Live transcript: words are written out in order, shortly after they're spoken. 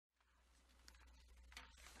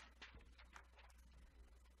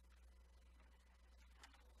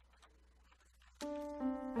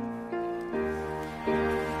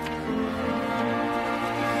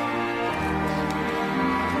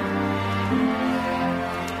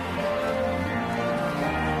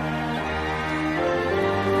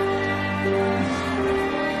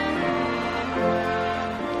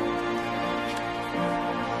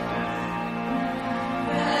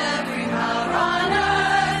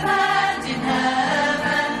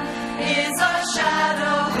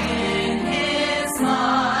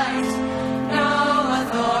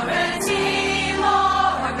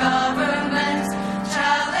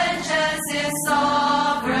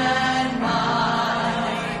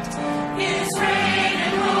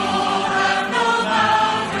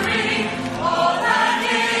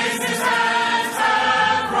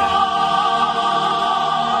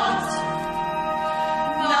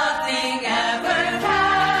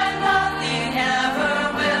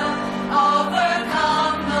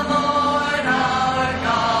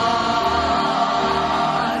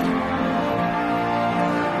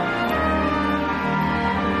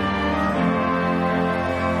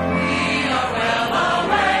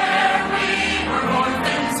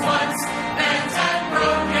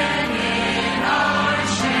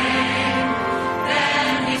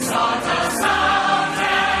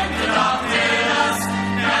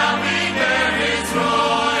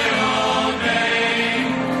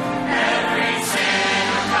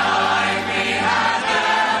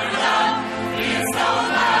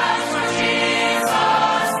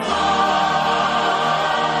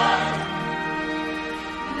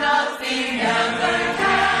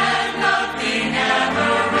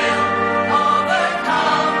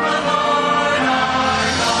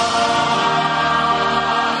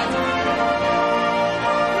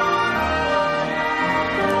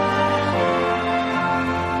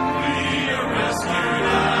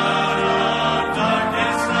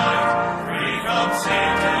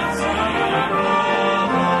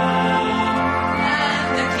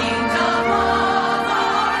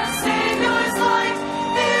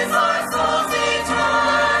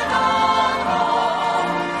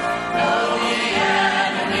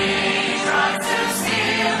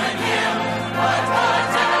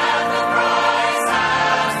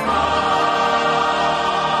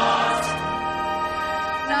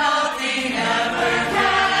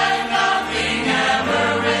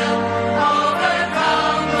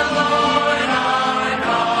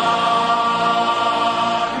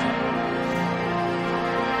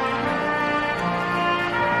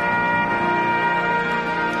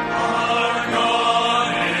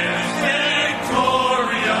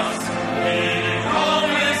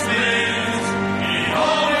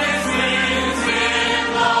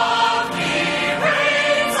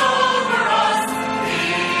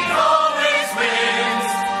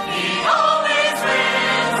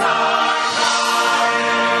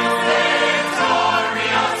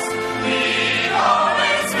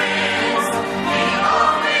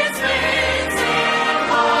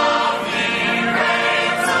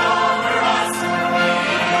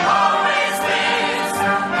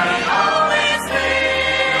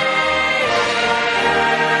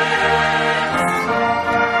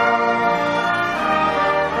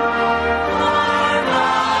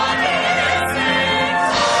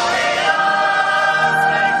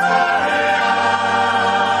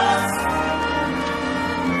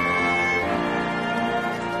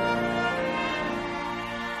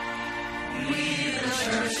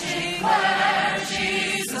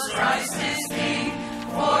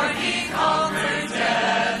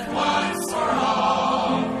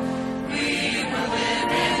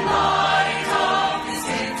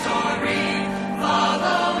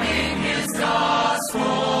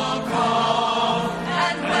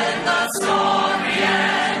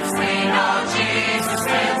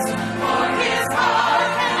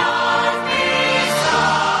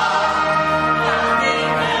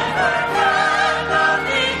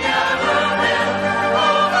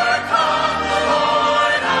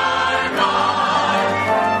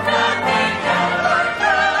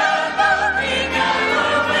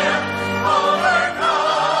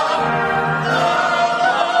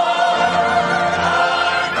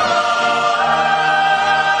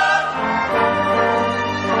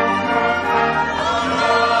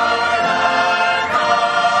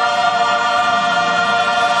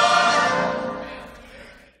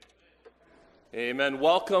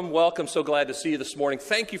welcome, welcome. So glad to see you this morning.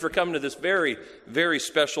 Thank you for coming to this very, very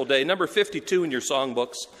special day. Number 52 in your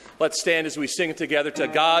songbooks. Let's stand as we sing it together. To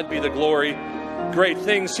God be the glory. Great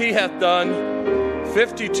things he hath done.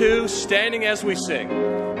 52, standing as we sing.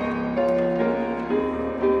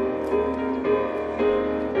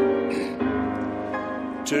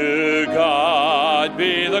 To God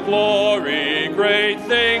be the glory, great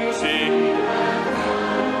things he hath done.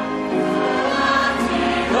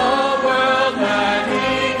 The world that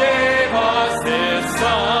he gave us his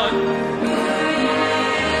Son,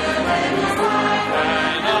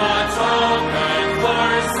 an atonement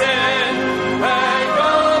for sin, and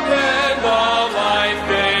open the life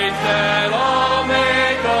gate that all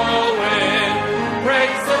may go in.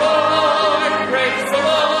 Praise the Lord, praise the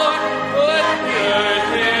Lord, let the earth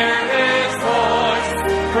hear his voice.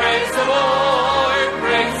 Praise the Lord,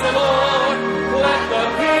 let the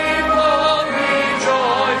people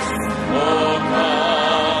rejoice. Oh,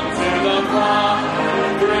 come to the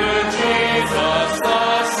Father through Jesus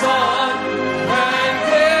the Son, and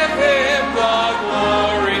give him the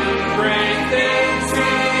glory, great things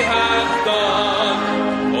he hath done.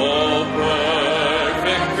 Oh,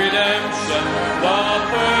 perfect redemption, the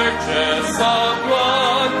purchase of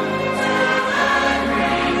blood,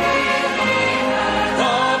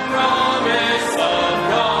 the promise of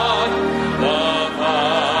God, the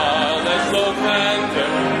vow that so tender,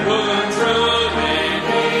 who truly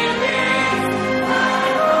believes,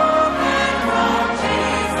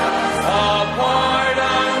 a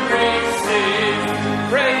pardon receives.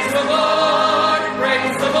 Praise the Lord,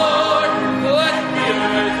 let the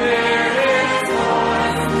earth hear his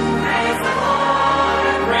voice.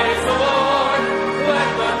 Praise the Lord, let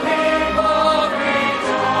the people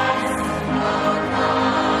rejoice.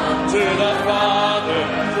 To the Father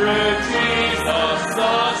through Jesus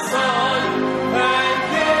the Son, and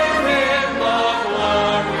give him the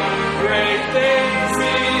glory. Great things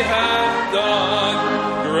he hath done.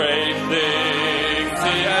 Great things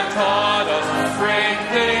he hath taught us. Great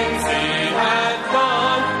things he hath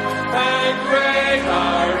done. And great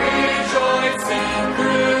our rejoicing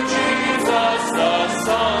through Jesus the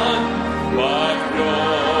Son. But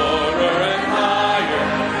purer and higher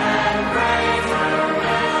and greater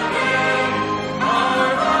will be our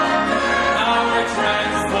wonder, our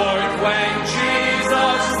transport when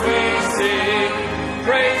Jesus we see.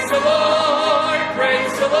 Praise the Lord,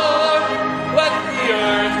 let the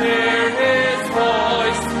earth hear his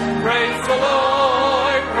voice. Praise the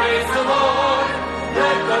Lord,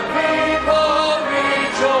 let the people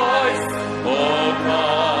rejoice. Oh,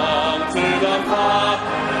 come to the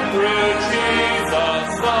Father through Jesus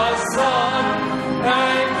the Son,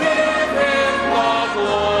 and give him the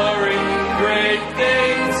glory, great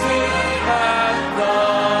things he hath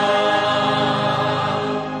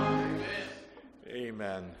done.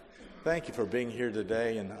 Amen. Thank you for being here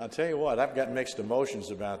today. And I'll tell you what, I've got mixed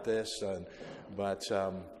emotions about this, but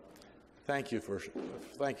thank you for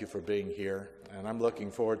being here. And I'm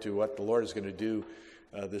looking forward to what the Lord is going to do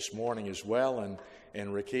this morning as well. And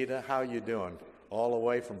Rakita, how you doing? All the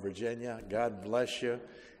way from Virginia. God bless you.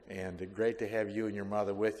 And great to have you and your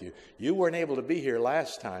mother with you. You weren't able to be here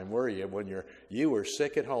last time, were you? When you were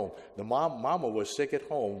sick at home. The mama was sick at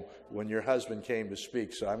home when your husband came to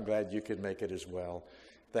speak. So I'm glad you could make it as well.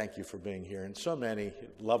 Thank you for being here. And so many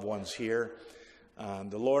loved ones here.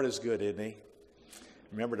 The Lord is good, isn't he?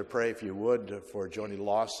 Remember to pray, if you would, for Joni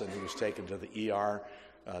Lawson, who was taken to the ER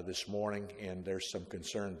this morning, and there's some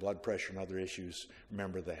concern, blood pressure and other issues.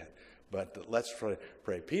 Remember that. But let's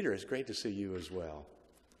pray. Peter, it's great to see you as well.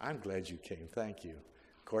 I'm glad you came. Thank you.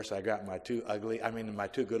 Of course, I got my two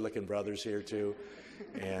good-looking brothers here too,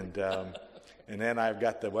 and then I've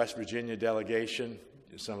got the West Virginia delegation,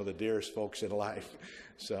 some of the dearest folks in life.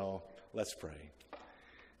 So let's pray.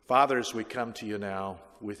 Father, as we come to you now,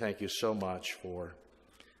 we thank you so much for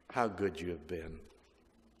how good you have been.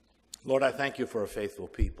 Lord, I thank you for a faithful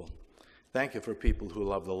people. Thank you for people who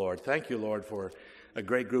love the Lord. Thank you, Lord, for a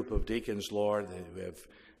great group of deacons, Lord, who have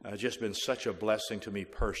just been such a blessing to me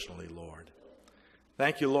personally, Lord.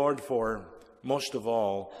 Thank you, Lord, for most of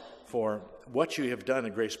all, for what you have done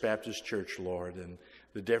at Grace Baptist Church, Lord, and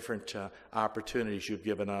the different opportunities you've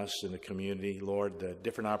given us in the community, Lord, the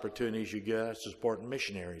different opportunities you give us to support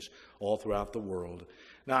missionaries all throughout the world.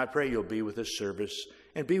 Now I pray you'll be with this service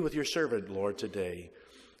and be with your servant, Lord, today.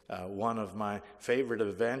 One of my favorite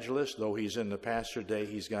evangelists, though he's in the pastor today,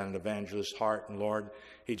 he's got an evangelist heart, and Lord,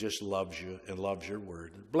 he just loves you and loves your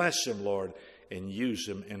word. Bless him, Lord, and use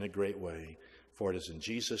him in a great way. For it is in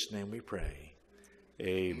Jesus' name we pray.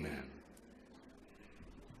 Amen.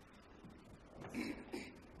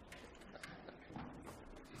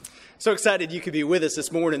 So excited you could be with us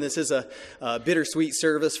this morning. This is a bittersweet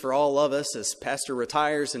service for all of us as Pastor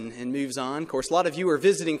retires and moves on. Of course, a lot of you are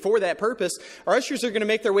visiting for that purpose. Our ushers are going to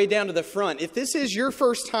make their way down to the front. If this is your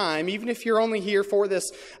first time, even if you're only here for this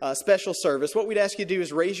special service, what we'd ask you to do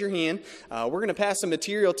is raise your hand. We're going to pass some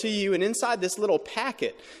material to you, and inside this little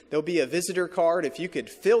packet, there'll be a visitor card. If you could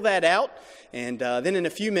fill that out, and then in a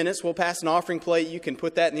few minutes, we'll pass an offering plate. You can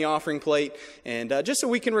put that in the offering plate, and just so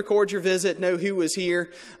we can record your visit, know who was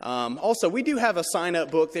here. Also, we do have a sign-up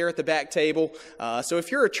book there at the back table. So if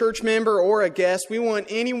you're a church member or a guest, we want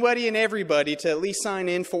anybody and everybody to at least sign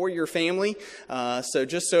in for your family. So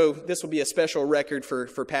this will be a special record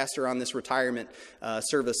for Pastor on this retirement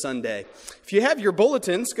service Sunday. If you have your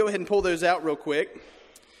bulletins, go ahead and pull those out real quick.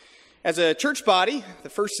 As a church body, the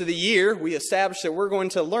first of the year, we established that we're going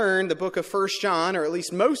to learn the book of 1 John, or at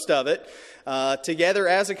least most of it, together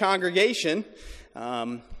as a congregation.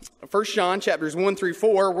 1 John chapters 1 through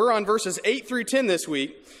 4, we're on verses 8 through 10 this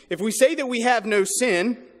week. If we say that we have no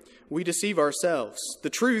sin, we deceive ourselves. The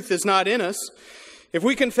truth is not in us. If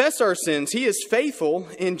we confess our sins, He is faithful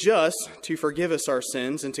and just to forgive us our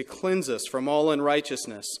sins and to cleanse us from all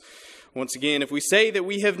unrighteousness. Once again, if we say that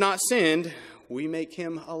we have not sinned, we make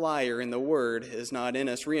Him a liar, and the word is not in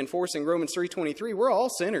us. Reinforcing Romans 3:23, we're all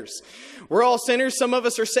sinners. We're all sinners. Some of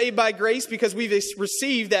us are saved by grace because we've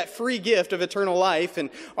received that free gift of eternal life. And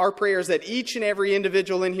our prayer is that each and every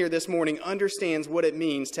individual in here this morning understands what it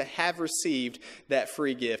means to have received that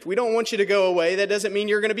free gift. We don't want you to go away. That doesn't mean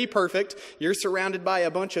you're going to be perfect. You're surrounded by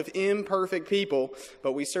a bunch of imperfect people,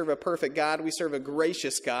 but we serve a perfect God. We serve a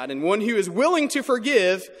gracious God, and one who is willing to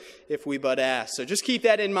forgive if we but ask. So just keep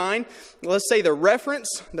that in mind. Let's say the reference,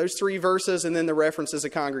 those three verses, and then the reference as a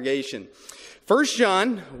congregation. 1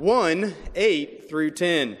 John 1, 8 through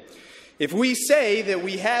 10. If we say that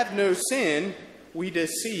we have no sin, we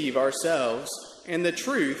deceive ourselves, and the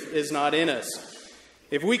truth is not in us.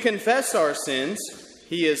 If we confess our sins,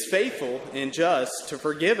 He is faithful and just to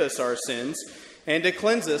forgive us our sins and to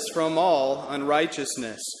cleanse us from all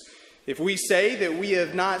unrighteousness. If we say that we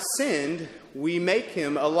have not sinned, we make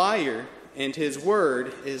Him a liar, and His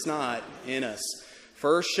word is not in us.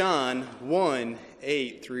 1 John 1,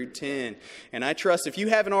 8 through 10. And I trust if you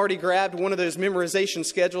haven't already grabbed one of those memorization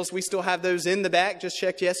schedules, we still have those in the back. Just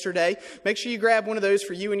checked yesterday. Make sure you grab one of those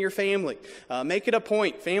for you and your family. Make it a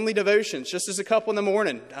point. Family devotions, just as a couple in the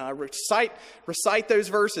morning. Recite those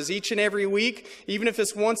verses each and every week, even if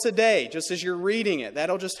it's once a day, just as you're reading it.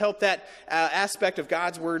 That'll just help that aspect of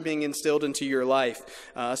God's word being instilled into your life.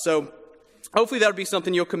 Hopefully that'll be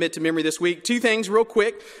something you'll commit to memory this week. Two things real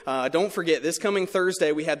quick. Don't forget, this coming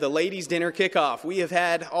Thursday, we have the ladies' dinner kickoff. We have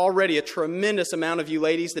had already a tremendous amount of you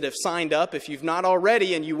ladies that have signed up. If you've not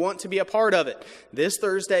already and you want to be a part of it, this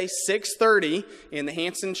Thursday, 6:30 in the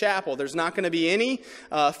Hanson Chapel. There's not going to be any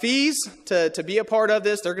fees to be a part of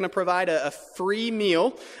this. They're going to provide a free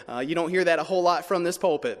meal. You don't hear that a whole lot from this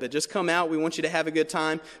pulpit, but just come out. We want you to have a good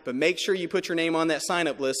time, but make sure you put your name on that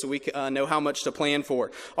sign-up list so we know how much to plan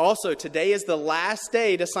for. Also, today is the last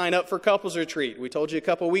day to sign up for Couples Retreat. We told you a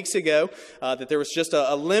couple weeks ago that there was just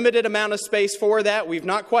a limited amount of space for that. We've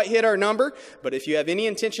not quite hit our number, but if you have any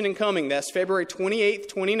intention in coming, that's February 28th,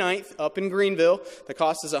 29th up in Greenville. The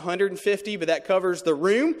cost is $150, but that covers the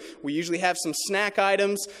room. We usually have some snack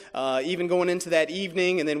items, even going into that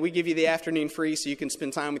evening, and then we give you the afternoon free so you can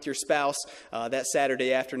spend time with your spouse that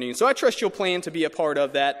Saturday afternoon. So I trust you'll plan to be a part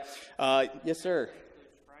of that. Yes, sir.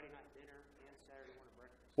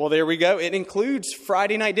 Well, there we go. It includes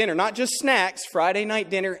Friday night dinner, not just snacks, Friday night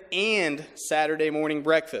dinner and Saturday morning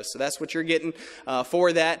breakfast. So that's what you're getting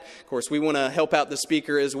for that. Of course, we want to help out the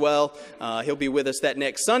speaker as well. He'll be with us that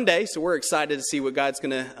next Sunday, so we're excited to see what God's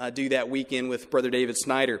going to do that weekend with Brother David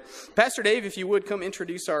Snyder. Pastor Dave, if you would, come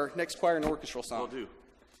introduce our next choir and orchestral song. Will do.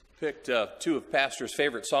 Picked two of Pastor's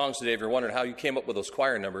favorite songs today. If you're wondering how you came up with those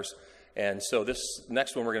choir numbers. And so this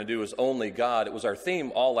next one we're going to do is Only God. It was our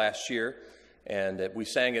theme all last year. And we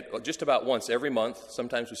sang it just about once every month.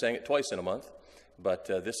 Sometimes we sang it twice in a month. But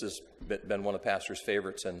this has been one of Pastor's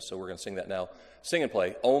favorites, and so we're going to sing that now. Sing and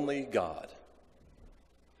play, Only God.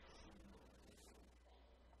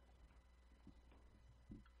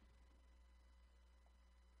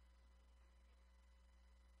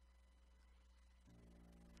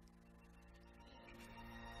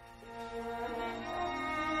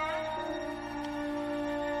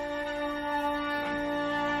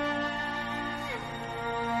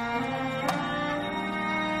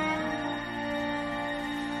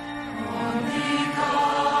 Only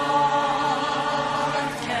God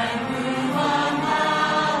can move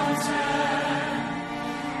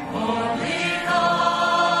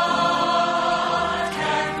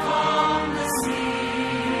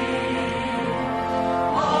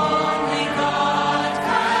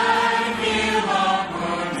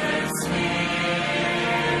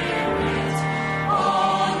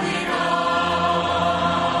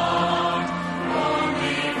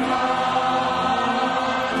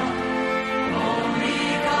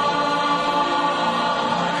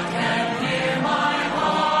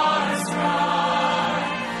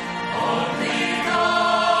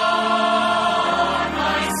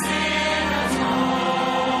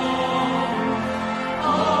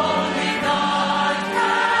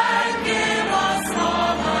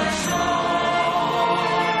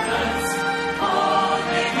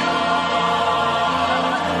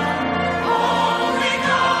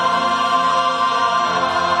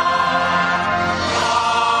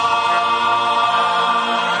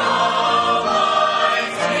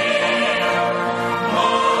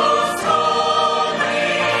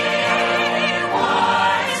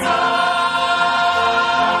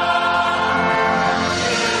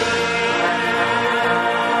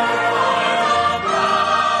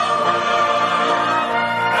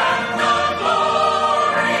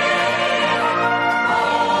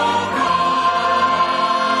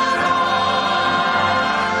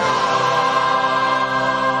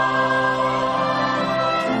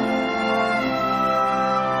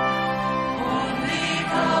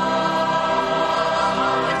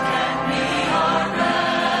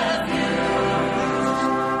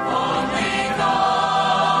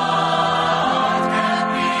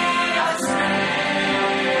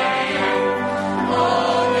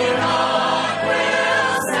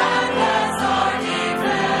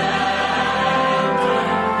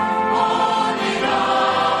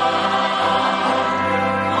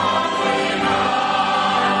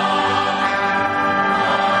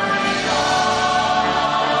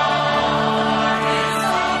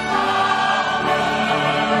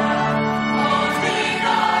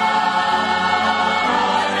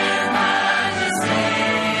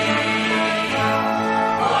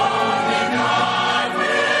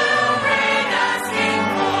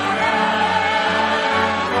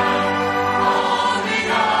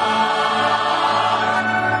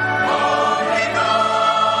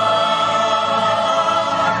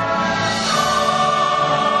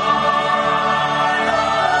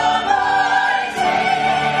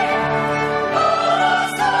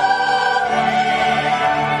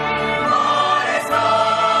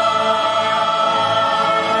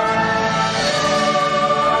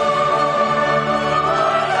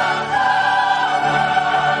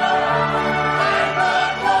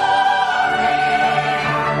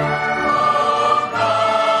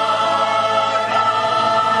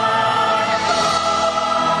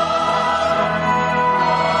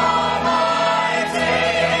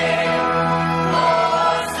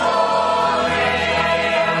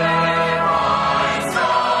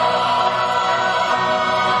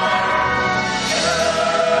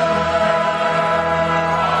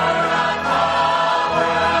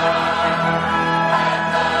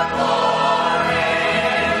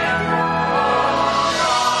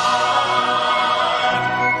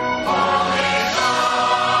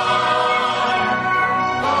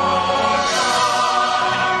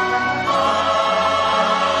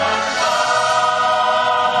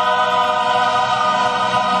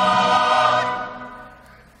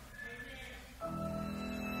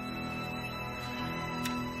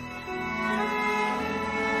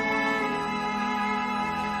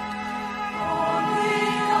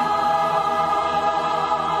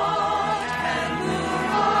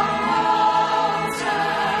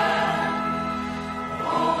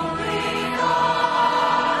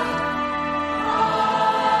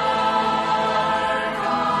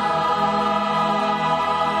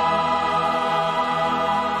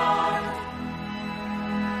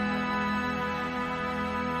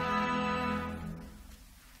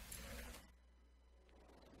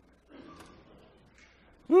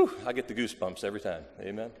Whew, I get the goosebumps every time.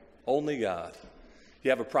 Amen. Only God.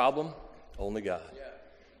 You have a problem? Only God.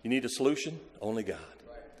 You need a solution? Only God.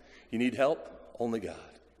 You need help? Only God.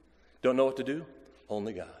 Don't know what to do?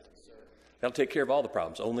 Only God. That'll take care of all the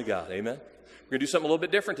problems. Only God. Amen. We're going to do something a little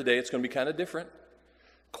bit different today. It's going to be kind of different.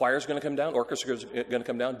 Choir's going to come down. Orchestra's going to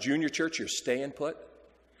come down. Junior church, you're staying put.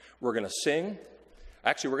 We're going to sing.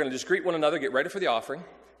 Actually, we're going to just greet one another, get ready for the offering.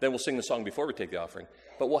 Then we'll sing the song before we take the offering.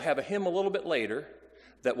 But we'll have a hymn a little bit later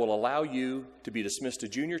that will allow you to be dismissed to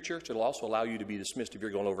junior church. It'll also allow you to be dismissed if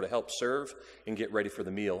you're going over to help serve and get ready for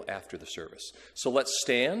the meal after the service. So let's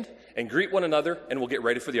stand and greet one another, and we'll get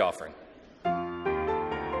ready for the offering.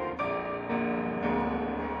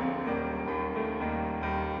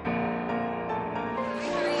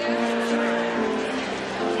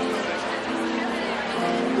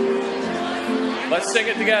 Let's sing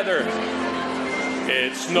it together.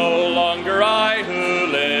 It's no longer I who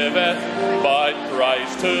liveth, but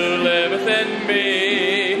Christ who liveth in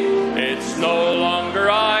me. It's no longer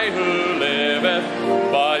I who liveth,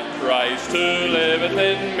 but Christ who liveth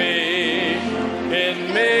in me.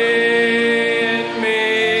 In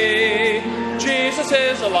me, Jesus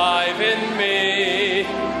is alive in me.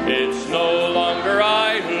 It's no longer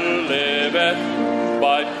I who liveth,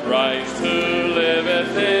 but Christ who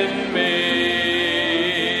liveth in me.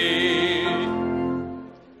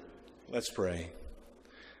 Let's pray.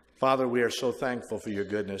 Father, we are so thankful for your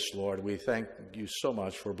goodness, Lord. We thank you so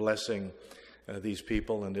much for blessing these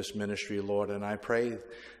people in this ministry, Lord. And I pray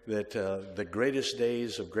that the greatest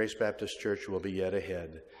days of Grace Baptist Church will be yet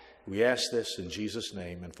ahead. We ask this in Jesus'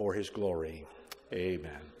 name and for his glory.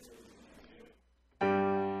 Amen.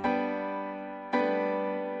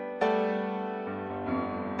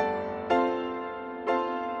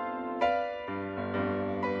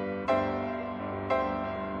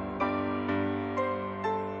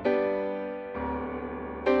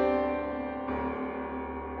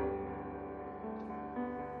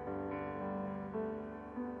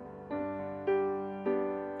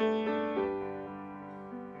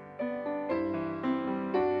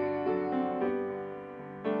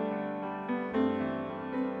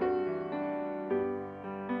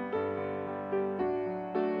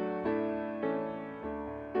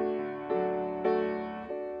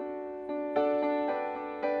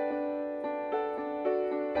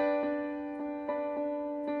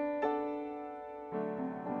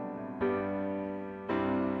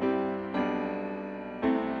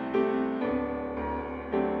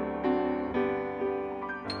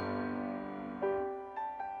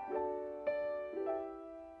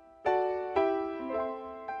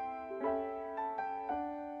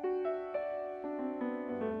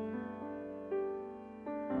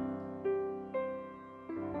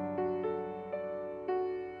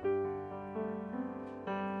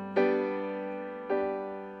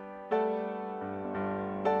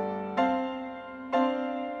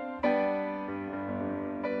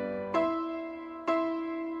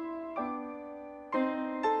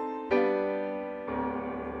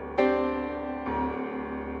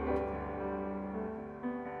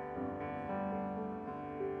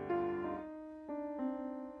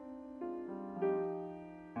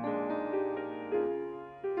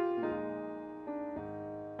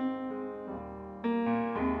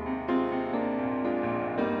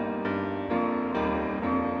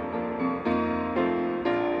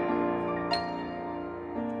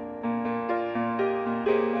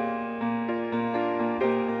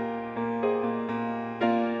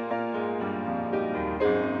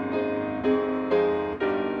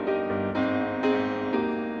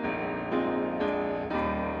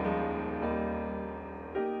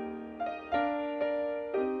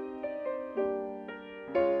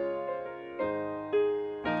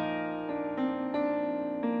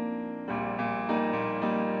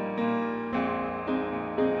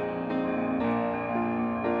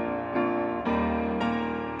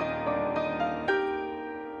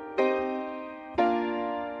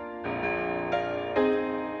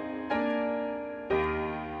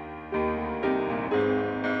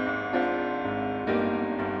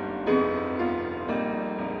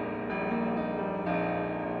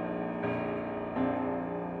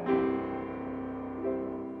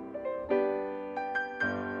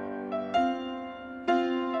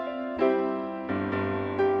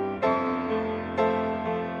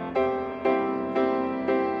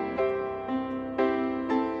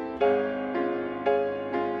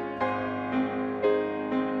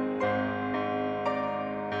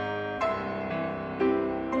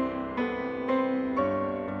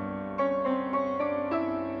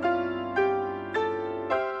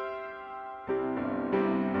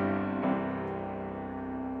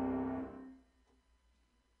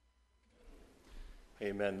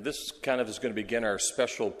 Amen. This kind of is going to begin our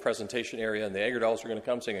special presentation area, and the Egerdahls are going to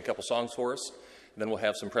come sing a couple songs for us. And then we'll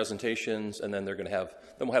have some presentations, and then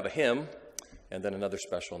we'll have a hymn, and then another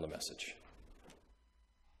special in the message.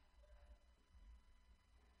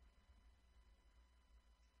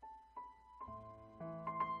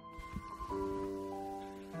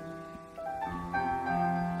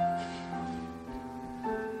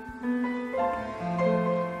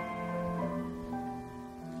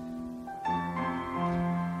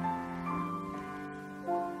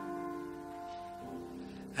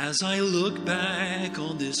 As I look back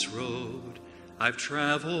on this road I've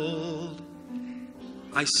traveled,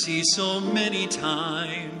 I see so many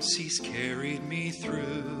times He's carried me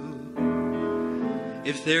through.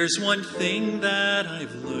 If there's one thing that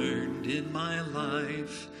I've learned in my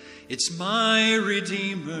life, it's my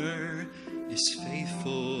Redeemer is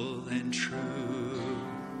faithful and true.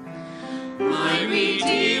 My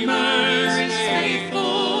Redeemer is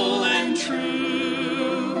faithful and true.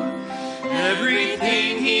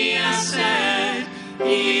 Everything He has said,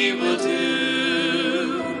 He will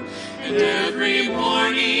do. And every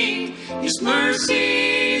morning, His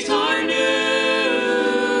mercies are new.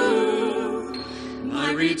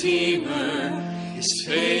 My Redeemer is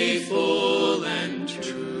faithful and true.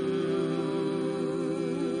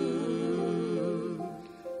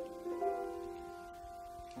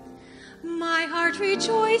 My heart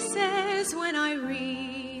rejoices when I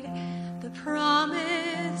read the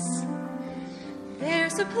promise.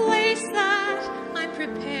 There's a place that I'm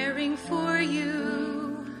preparing for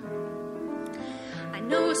you. I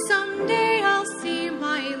know someday I'll see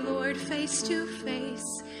my Lord face to face,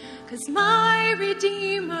 'cause my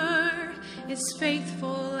Redeemer is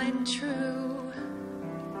faithful and true.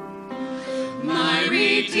 My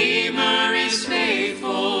Redeemer is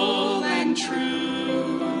faithful and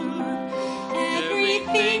true.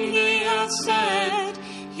 Everything He has said,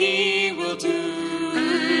 He will do.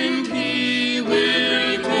 And He will.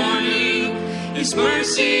 Every morning, His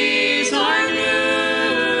mercies are new.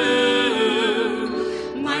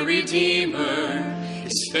 My Redeemer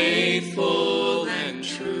is faithful and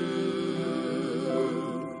true.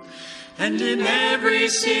 And in every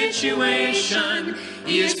situation,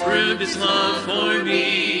 He has proved His love for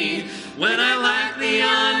me. When I lack the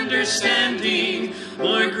understanding,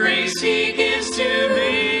 more grace He gives to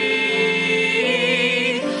me.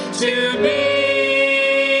 To me.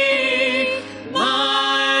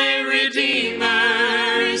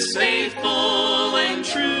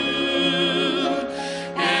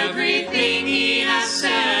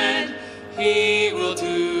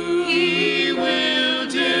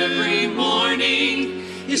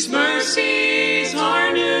 His mercies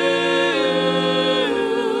are new.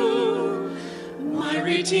 My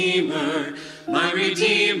Redeemer, my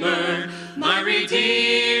Redeemer, my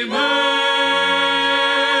Redeemer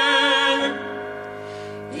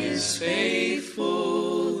is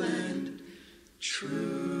faithful and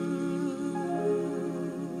true.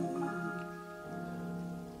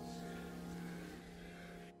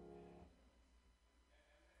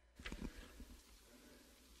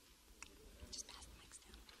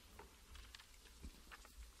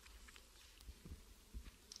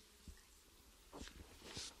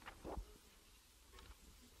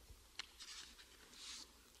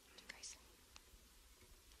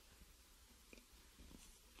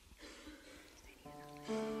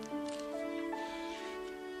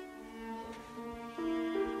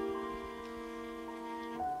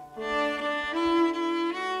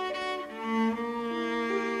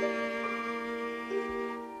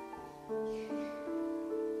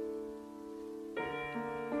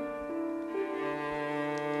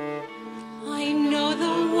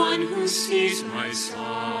 Who sees my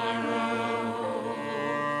sorrow,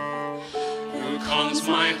 who calms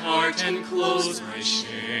my heart and clothes my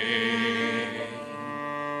shame.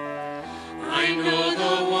 I know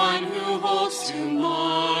the one who holds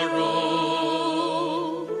tomorrow,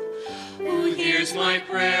 who hears my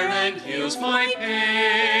prayer and heals my pain.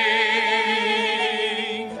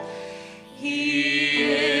 He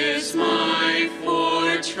is my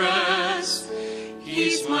fortress,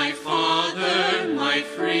 He's my Father, my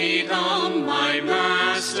freedom, my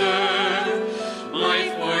Master, my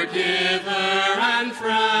forgiver and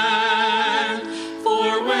friend.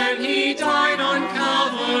 For when He died on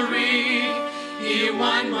Calvary, He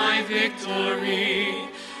won my victory,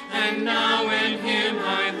 and now in Him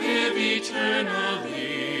I live eternally.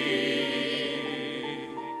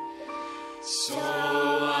 So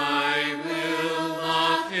I will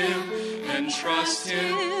love Him and trust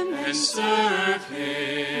Him and serve Him,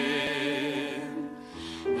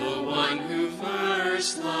 the one who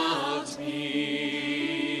first loved me.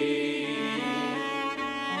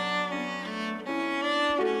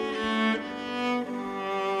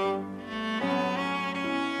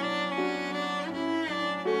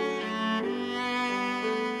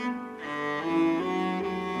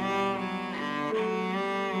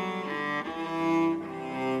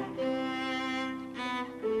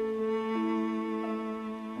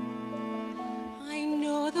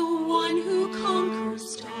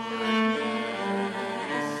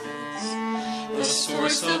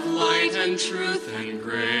 source of light and truth and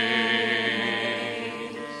grace.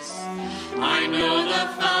 I know the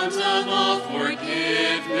fount of all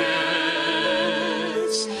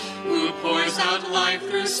forgiveness, who pours out life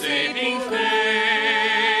through saving faith.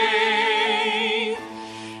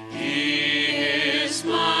 He is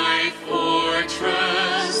my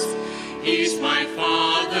fortress, he's my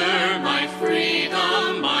Father, my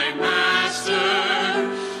freedom, my Master,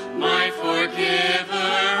 my forgiver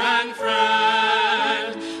and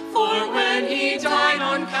friend. For when he died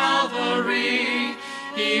on Calvary,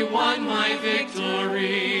 he won my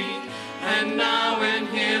victory, and now in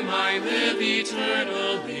him I live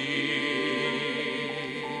eternally.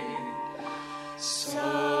 So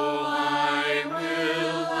I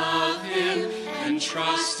will love him and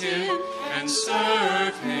trust him and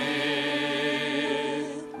serve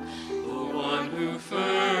him, the one who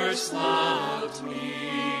first loved me.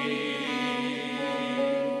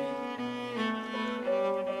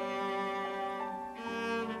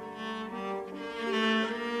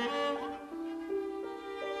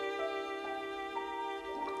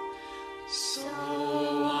 So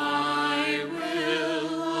I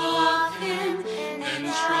will love him and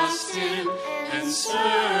trust him and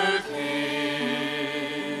serve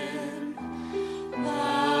him,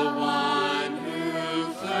 the one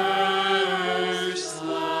who first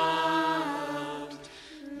loved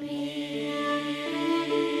me.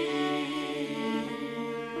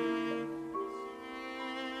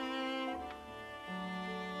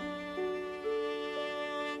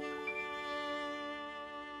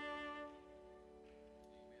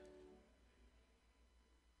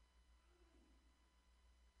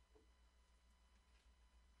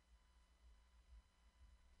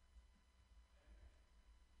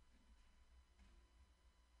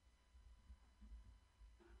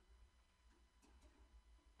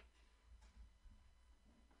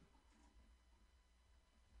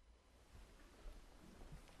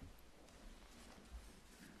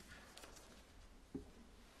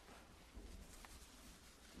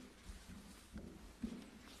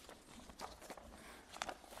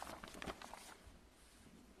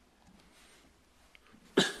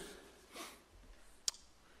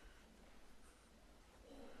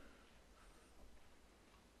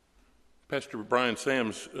 Pastor Brian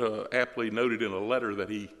Sams aptly noted in a letter that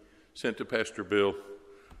he sent to Pastor Bill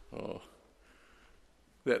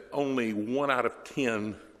that only 1 out of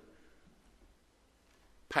 10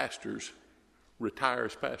 pastors retire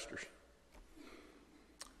as pastors.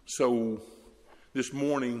 So this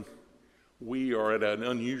morning we are in an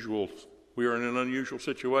unusual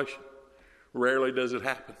situation. Rarely does it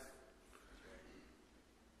happen.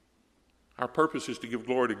 Our purpose is to give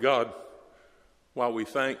glory to God while we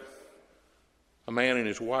thank a man and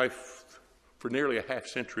his wife for nearly a half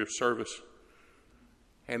century of service,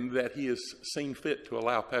 and that he has seen fit to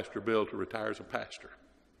allow Pastor Bill to retire as a pastor.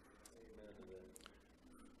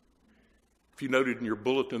 If you noted in your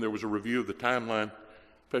bulletin, there was a review of the timeline.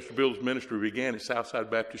 Pastor Bill's ministry began at Southside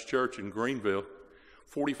Baptist Church in Greenville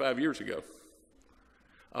 45 years ago.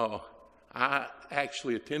 I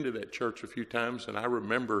actually attended that church a few times, and I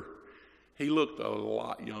remember he looked a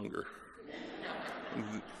lot younger.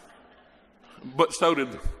 But so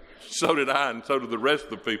did I, and so did the rest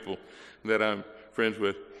of the people that I'm friends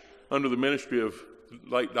with, under the ministry of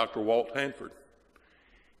late Dr. Walt Hanford.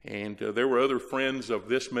 And there were other friends of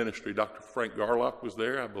this ministry. Dr. Frank Garlock was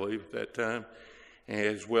there, I believe, at that time,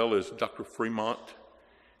 as well as Dr. Fremont,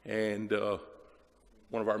 and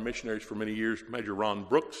one of our missionaries for many years, Major Ron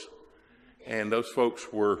Brooks. And those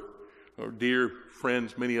folks were dear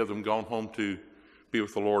friends, many of them gone home to be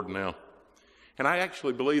with the Lord now. And I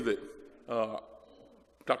actually believe that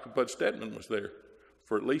Dr. Bud Stedman was there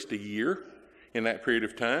for at least a year in that period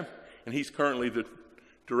of time, and he's currently the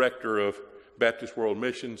director of Baptist World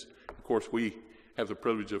Missions. Of course, we have the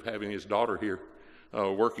privilege of having his daughter here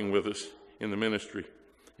working with us in the ministry,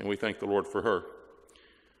 and we thank the Lord for her.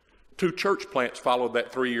 2 church plants followed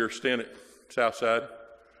that 3-year stint at Southside,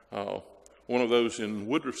 one of those in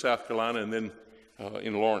Woodruff, South Carolina, and then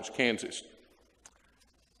in Lawrence, Kansas.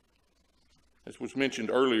 As was mentioned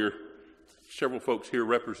earlier, several folks here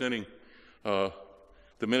representing the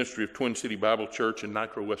ministry of Twin City Bible Church in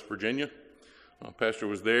Nitro, West Virginia. Pastor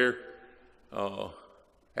was there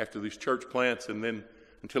after these church plants, and then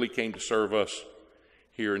until he came to serve us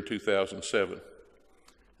here in 2007.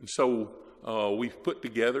 And so we've put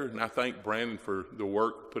together, and I thank Brandon for the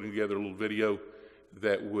work, putting together a little video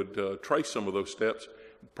that would trace some of those steps.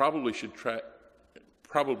 Probably should thank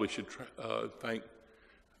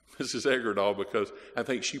Mrs. Egerdahl, because I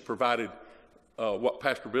think she provided what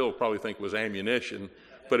Pastor Bill would probably think was ammunition,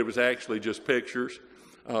 but it was actually just pictures.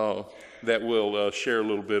 that will share a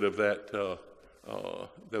little bit of that,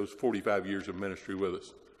 those 45 years of ministry with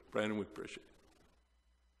us. Brandon, we appreciate it.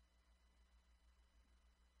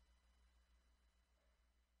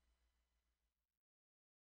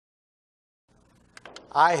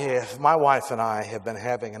 My wife and I have been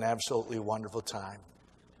having an absolutely wonderful time.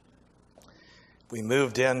 We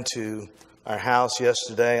moved into our house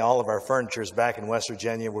yesterday. All of our furniture is back in West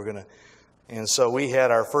Virginia. And so we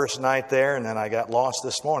had our first night there, and then I got lost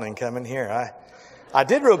this morning coming here. I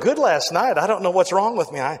did real good last night. I don't know what's wrong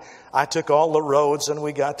with me. I took all the roads, and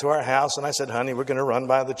we got to our house, and I said, honey, we're going to run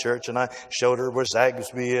by the church. And I showed her where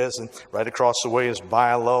Zagsby is, and right across the way is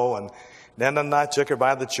Bilo. And then I took her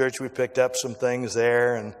by the church. We picked up some things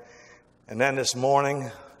there. And then this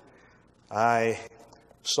morning, I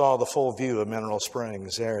saw the full view of Mineral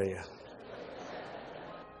Springs area.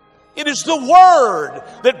 It is the Word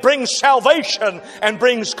that brings salvation and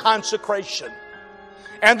brings consecration.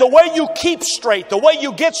 And the way you keep straight, the way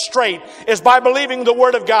you get straight is by believing the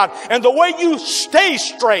Word of God. And the way you stay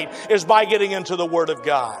straight is by getting into the Word of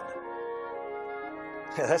God.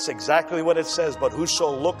 That's exactly what it says. But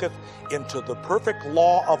whoso looketh into the perfect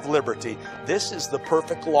law of liberty, this is the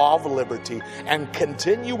perfect law of liberty, and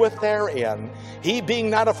continueth therein, he being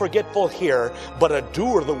not a forgetful hearer, but a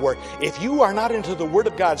doer of the word. If you are not into the Word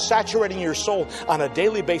of God, saturating your soul on a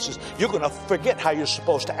daily basis, you're going to forget how you're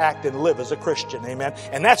supposed to act and live as a Christian. Amen.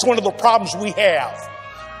 And that's one of the problems we have.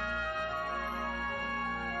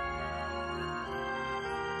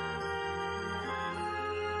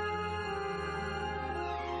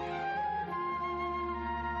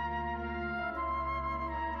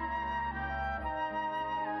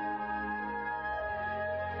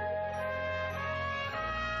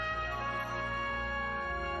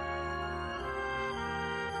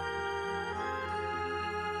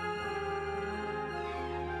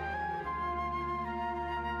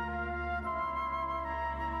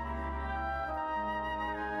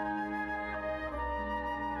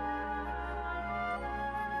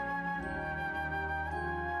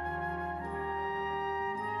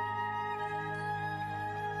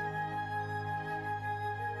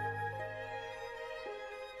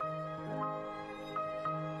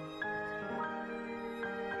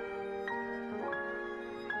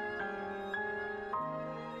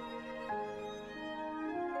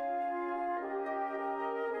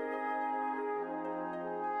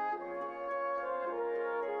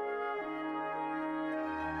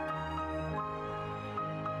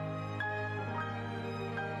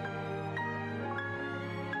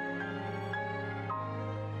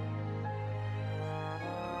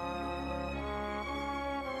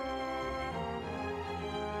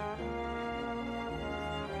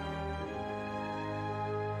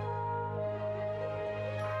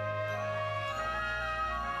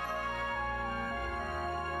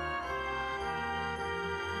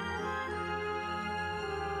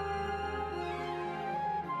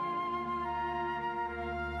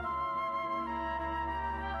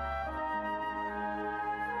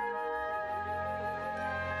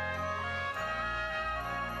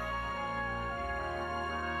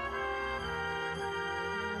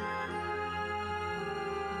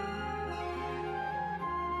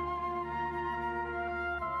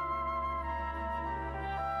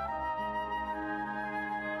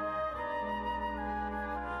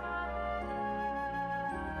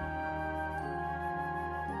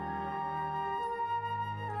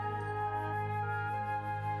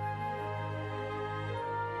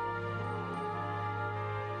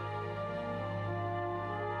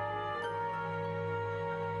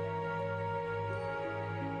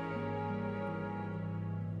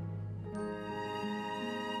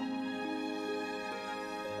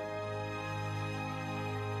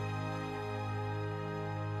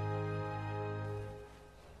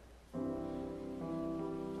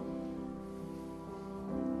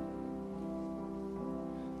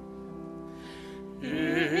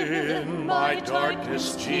 In my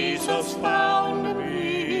darkness, Jesus found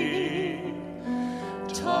me,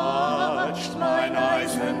 touched mine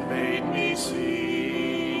eyes and made me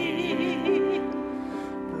see,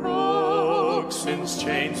 broke sin's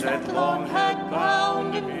chains that long had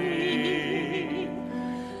bound me,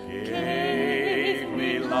 gave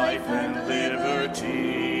me life and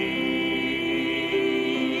liberty.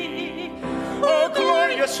 Oh,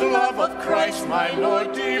 glorious love of Christ, my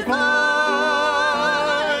Lord divine,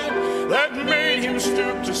 that made him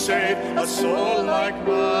stoop to save a soul like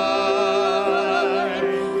mine.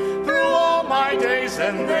 Through all my days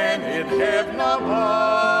and then in heaven above,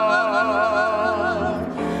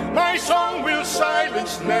 my song will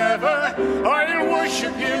silence never. I'll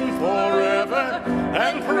worship him forever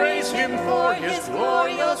and praise him for for his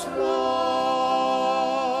glorious love.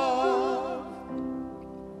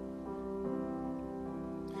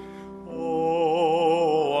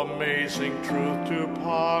 Oh, amazing truth to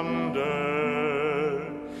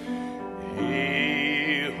ponder,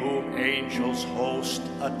 he whom angels host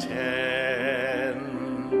attend.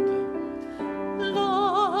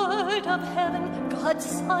 Lord of heaven, God's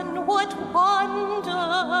Son, what wonder!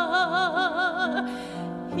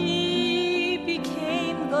 He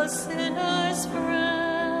became the sinner's friend.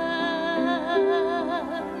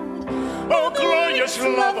 Oh, glorious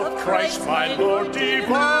love of Christ, my Lord divine,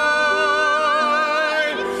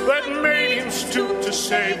 that made him stoop to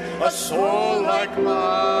save a soul like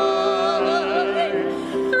mine.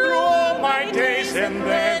 Through all my days and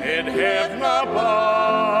then in heaven above,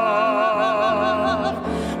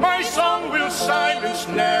 my song will silence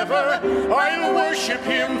never. I'll worship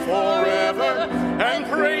him forever and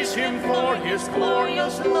praise him for his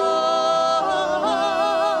glorious love.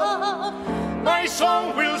 My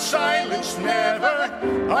song will silence never.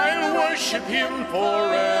 I'll worship him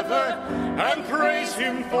forever and praise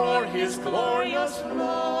him for his glorious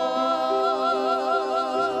love.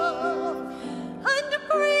 And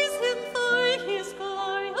praise him for his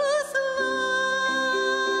glorious love.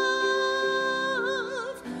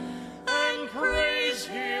 And praise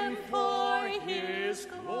him for his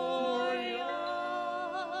glorious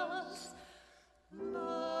love.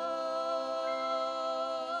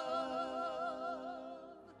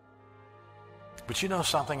 But you know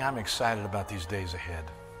something? I'm excited about these days ahead.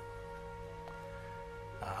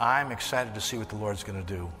 I'm excited to see what the Lord's going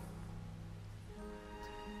to do.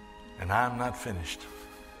 And I'm not finished.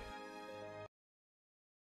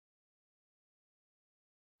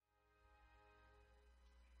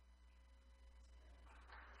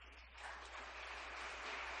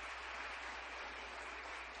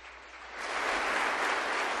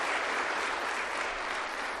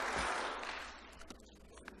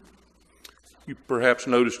 You perhaps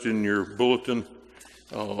noticed in your bulletin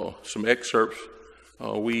some excerpts.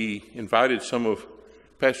 We invited some of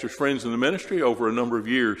Pastor's friends in the ministry over a number of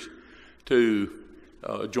years to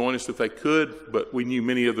join us if they could, but we knew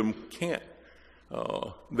many of them can't.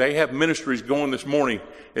 They have ministries going this morning.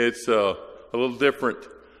 It's a little different.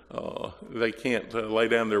 They can't lay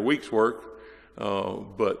down their week's work,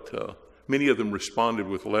 but many of them responded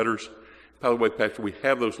with letters. By the way, Pastor, we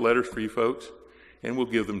have those letters for you folks, and we'll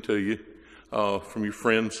give them to you from your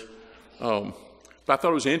friends. But I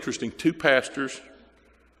thought it was interesting. 2 pastors,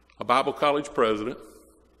 a Bible college president,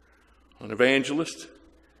 an evangelist,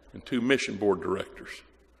 and 2 mission board directors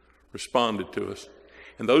responded to us.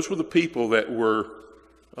 And those were the people that were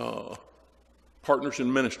partners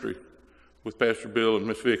in ministry with Pastor Bill and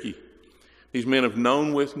Miss Vicki. These men have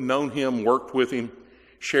known him, worked with him,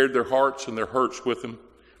 shared their hearts and their hurts with him,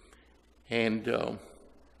 and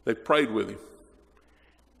they prayed with him.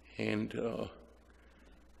 And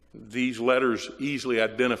these letters easily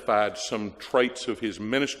identified some traits of his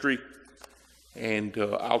ministry, and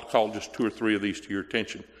I'll call just 2 or 3 of these to your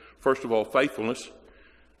attention. First of all, faithfulness.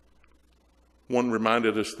 One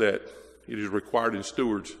reminded us that it is required in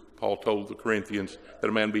stewards. Paul told the Corinthians that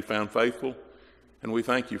a man be found faithful, and we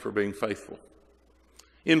thank you for being faithful.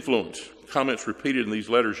 Influence. Comments repeated in these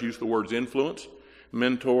letters use the words influence,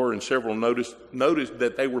 mentor, and several noticed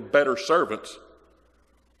that they were better servants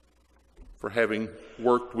for having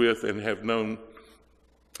worked with and have known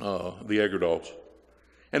the Egerdahls.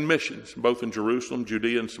 And missions, both in Jerusalem,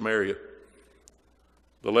 Judea, and Samaria.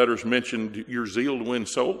 The letters mentioned your zeal to win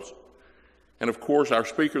souls. And of course, our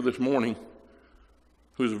speaker this morning,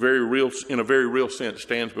 who's in a very real sense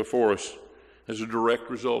stands before us as a direct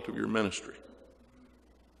result of your ministry.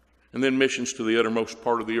 And then missions to the uttermost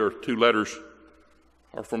part of the earth. 2 letters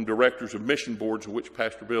are from directors of mission boards, of which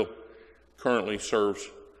Pastor Bill currently serves,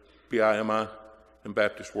 BIMI and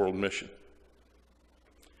Baptist World Mission.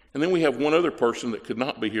 And then we have one other person that could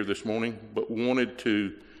not be here this morning but wanted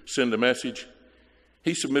to send a message.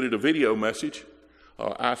 He submitted a video message.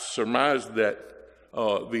 I surmised that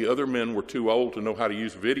the other men were too old to know how to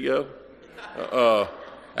use video.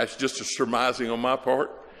 That's just a surmising on my part.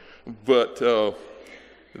 But there's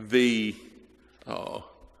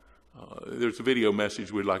a video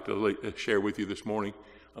message we'd like to share with you this morning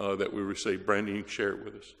that we received. Brandon, you can share it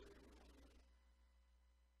with us.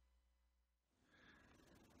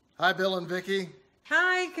 Hi, Bill and Vicki.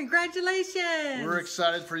 Hi, congratulations. We're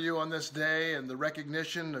excited for you on this day and the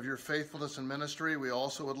recognition of your faithfulness in ministry. We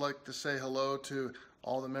also would like to say hello to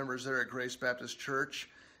all the members there at Grace Baptist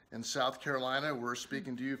Church in South Carolina. We're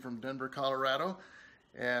speaking to you from Denver, Colorado.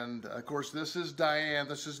 And of course, this is Diane.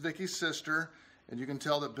 This is Vicki's sister. And you can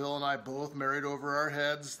tell that Bill and I both married over our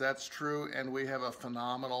heads. That's true. And we have a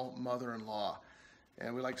phenomenal mother-in-law.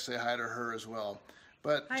 And we like to say hi to her as well.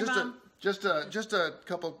 But Hi, just a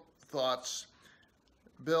couple thoughts.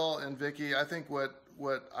 Bill and Vicki, I think what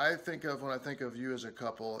I think of when I think of you as a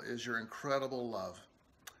couple is your incredible love.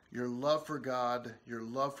 Your love for God, your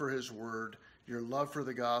love for His Word, your love for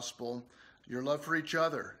the gospel, your love for each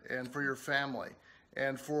other and for your family,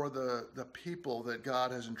 and for the people that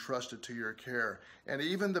God has entrusted to your care. And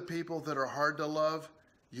even the people that are hard to love,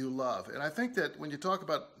 you love. And I think that when you talk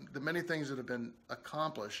about the many things that have been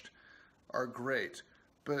accomplished are great,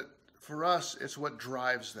 but for us, it's what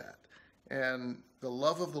drives that. And the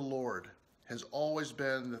love of the Lord has always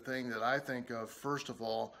been the thing that I think of, first of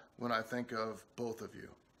all, when I think of both of you.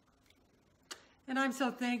 And I'm so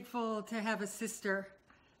thankful to have a sister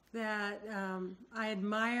that I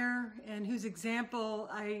admire and whose example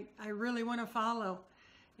I really want to follow.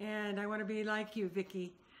 And I want to be like you,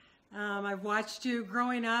 Vicki. I've watched you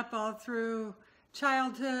growing up all through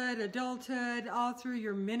childhood, adulthood, all through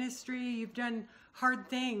your ministry. You've done hard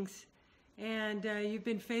things, and you've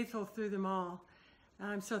been faithful through them all.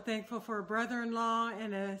 I'm so thankful for a brother-in-law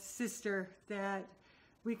and a sister that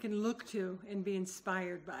we can look to and be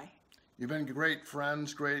inspired by. You've been great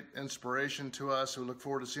friends, great inspiration to us. We look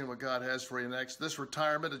forward to seeing what God has for you next. This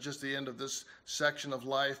retirement is just the end of this section of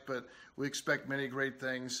life, but we expect many great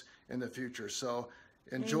things in the future. So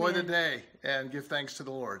enjoy Amen. the day and give thanks to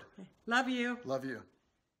the Lord. Love you. Love you.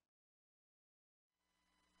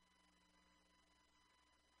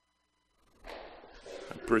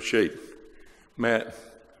 I appreciate Matt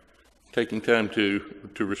taking time to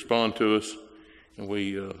respond to us, and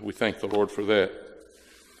we thank the Lord for that.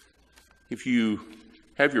 If you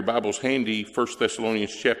have your Bibles handy, 1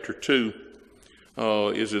 Thessalonians chapter 2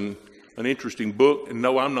 is an interesting book. And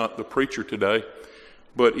no, I'm not the preacher today,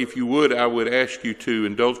 but if you would, I would ask you to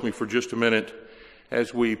indulge me for just a minute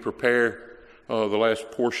as we prepare the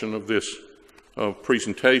last portion of this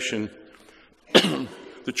presentation.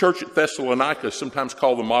 The church at Thessalonica is sometimes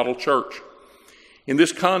called the model church. In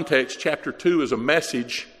this context, chapter 2 is a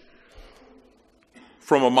message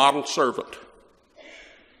from a model servant.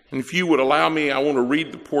 And if you would allow me, I want to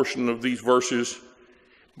read the portion of these verses,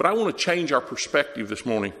 but I want to change our perspective this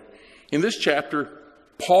morning. In this chapter,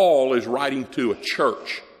 Paul is writing to a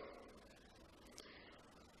church.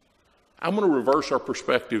 I'm going to reverse our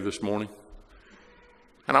perspective this morning,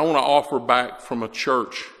 and I want to offer back from a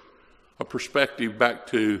church a perspective back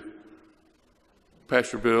to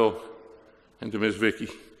Pastor Bill and to Ms. Vicki.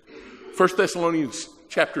 1 Thessalonians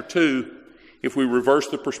chapter 2, if we reverse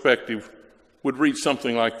the perspective, would read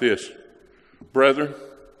something like this. Brethren,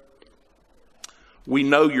 we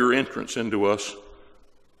know your entrance into us,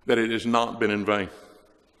 that it has not been in vain.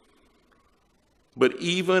 But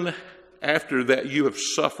even after that you have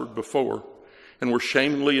suffered before and were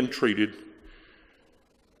shamefully entreated,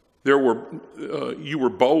 you were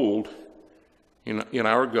bold in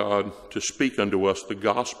our God to speak unto us the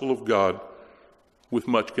gospel of God with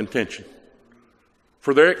much contention.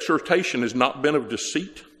 For their exhortation has not been of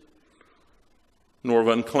deceit, nor of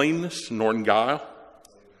uncleanness, nor in guile,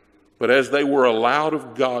 but as they were allowed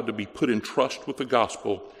of God to be put in trust with the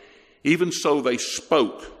gospel, even so they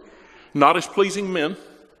spoke, not as pleasing men,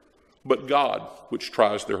 but God, which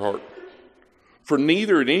tries their heart. For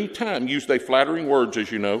neither at any time used they flattering words,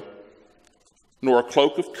 as you know, nor a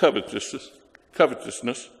cloak of covetousness,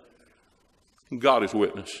 God is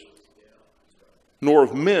witness. Nor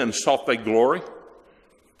of men sought they glory,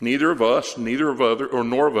 neither of us, nor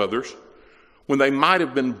of others, when they might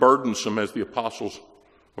have been burdensome as the apostles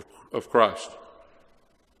of Christ.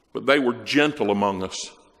 But they were gentle among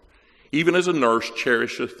us, even as a nurse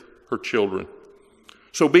cherisheth her children.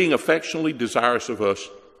 So being affectionately desirous of us,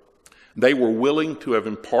 they were willing to have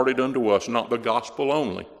imparted unto us not the gospel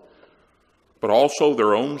only, but also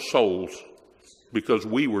their own souls, because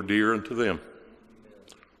we were dear unto them.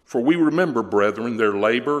 For we remember, brethren, their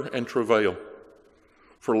labor and travail,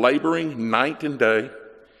 for laboring night and day,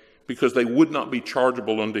 because they would not be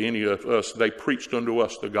chargeable unto any of us, they preached unto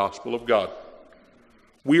us the gospel of God.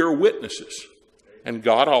 We are witnesses, and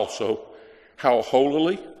God also, how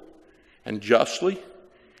holily and justly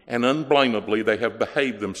and unblameably they have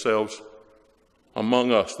behaved themselves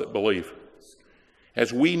among us that believe.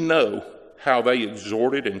 As we know how they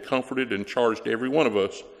exhorted and comforted and charged every one of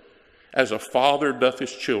us, as a father doth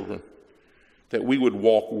his children, that we would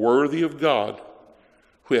walk worthy of God,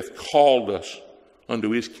 who hath called us unto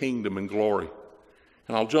his kingdom and glory.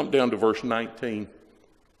 And I'll jump down to verse 19.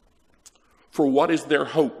 For what is their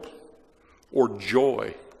hope, or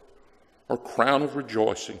joy, or crown of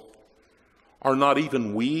rejoicing? Are not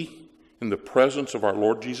even we in the presence of our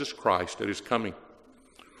Lord Jesus Christ at his coming.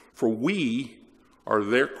 For we are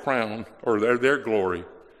their crown, or their glory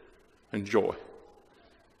and joy.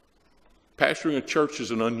 Pastoring a church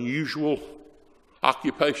is an unusual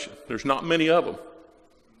occupation. There's not many of them.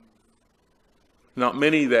 Not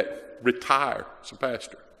many that retire as a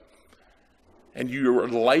pastor. And you are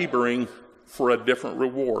laboring for a different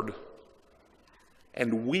reward.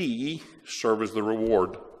 And we serve as the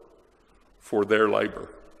reward for their labor.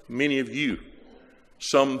 Many of you,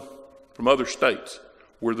 some from other states,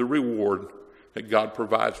 were the reward that God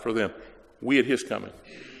provides for them. We at his coming.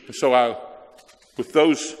 And so with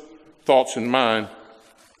those thoughts in mind,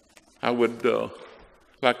 I would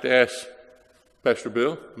like to ask Pastor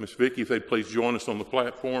Bill, Miss Vicki, if they'd please join us on the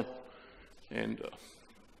platform. And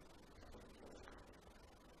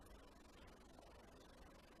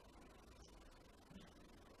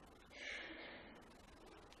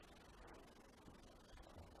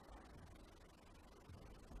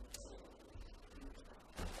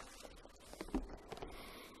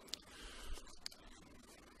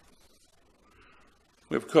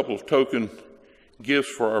we have a couple of token gifts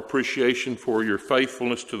for our appreciation for your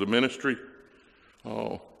faithfulness to the ministry.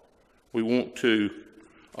 We want to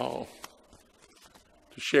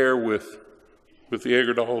share with the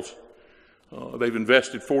Egerdahls. They've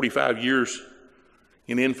invested 45 years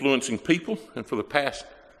in influencing people, and for the past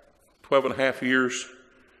 12 and a half years,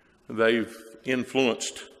 they've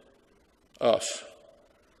influenced us.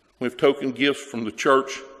 We have token gifts from the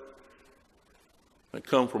church that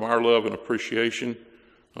come from our love and appreciation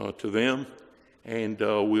to them, and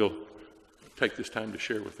we'll take this time to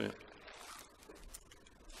share with them.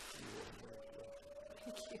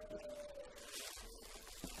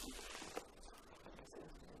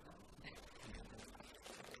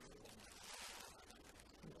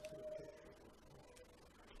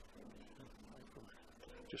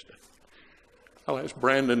 I'll ask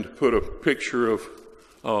Brandon to put a picture of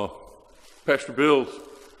Pastor Bill's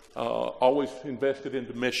always invested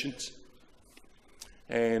into missions,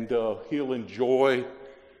 and he'll enjoy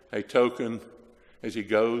a token as he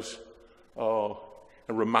goes, a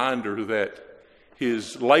reminder that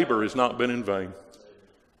his labor has not been in vain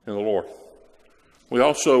in the Lord. We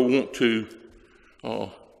also want to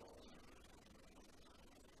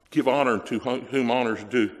give honor to whom honors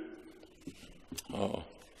due.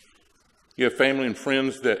 You have family and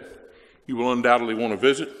friends that you will undoubtedly want to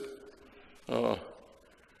visit.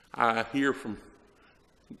 I hear from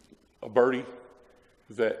a birdie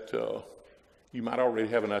that you might already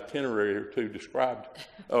have an itinerary or two described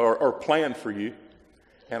or planned for you,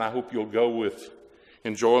 and I hope you'll go with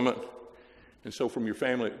enjoyment. And so from your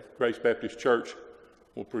family at Grace Baptist Church,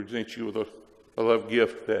 we'll present you with a love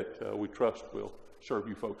gift that we trust will serve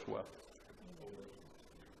you folks well.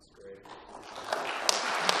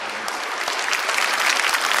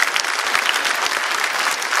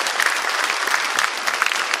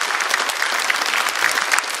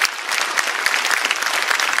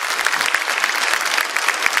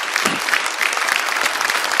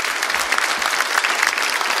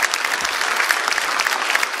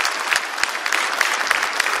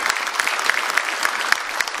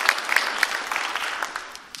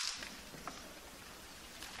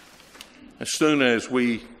 As soon as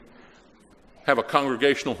we have a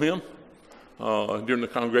congregational hymn, during the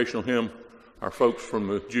congregational hymn, our folks from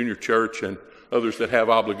the junior church and others that have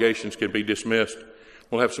obligations can be dismissed.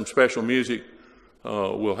 We'll have some special music.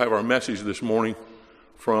 We'll have our message this morning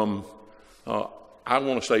from, I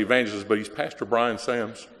want to say evangelist, but he's Pastor Brian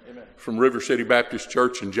Sams. Amen. From River City Baptist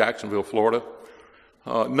Church in Jacksonville, Florida.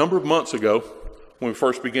 A number of months ago, when we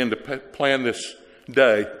first began to plan this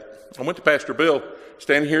day, I went to Pastor Bill,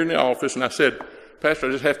 standing here in the office, and I said, Pastor,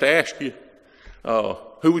 I just have to ask you,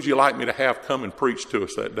 who would you like me to have come and preach to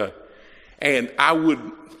us that day? And I would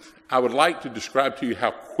like to describe to you how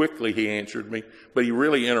quickly he answered me, but he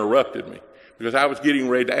really interrupted me because I was getting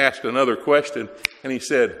ready to ask another question, and he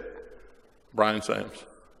said, Brian Sams.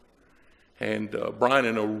 And Brian,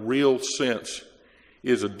 in a real sense,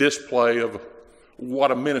 is a display of what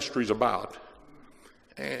a ministry is about.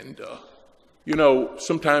 And,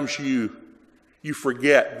 sometimes you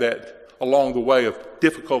forget that along the way of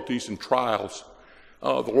difficulties and trials,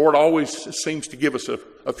 the Lord always seems to give us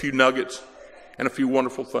a few nuggets and a few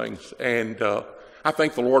wonderful things. And I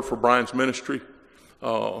thank the Lord for Brian's ministry.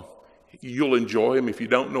 You'll enjoy him. If you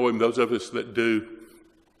don't know him, those of us that do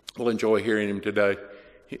will enjoy hearing him today.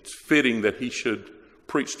 It's fitting that he should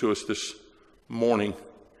preach to us this morning.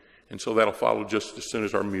 And so that'll follow just as soon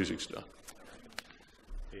as our music's done.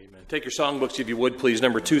 Amen. Take your songbooks, if you would, please.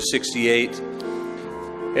 Number 268.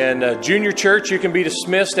 And junior church, you can be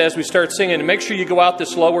dismissed as we start singing. And make sure you go out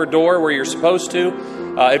this lower door where you're supposed to.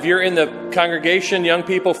 If you're in the congregation, young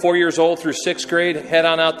people 4 years old through 6th grade, head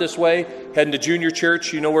on out this way. Heading to junior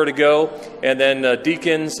church, you know where to go. And then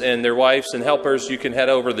deacons and their wives and helpers, you can head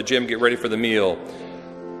over to the gym, get ready for the meal.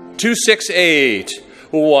 268.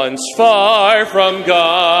 Once far from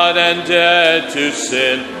God and dead to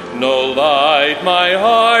sin, no light my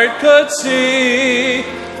heart could see.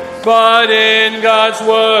 But in God's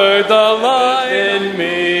word, the light in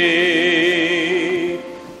me.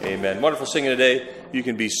 Amen. Wonderful singing today. You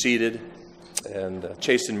can be seated. And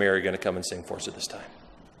Chase and Mary are going to come and sing for us at this time.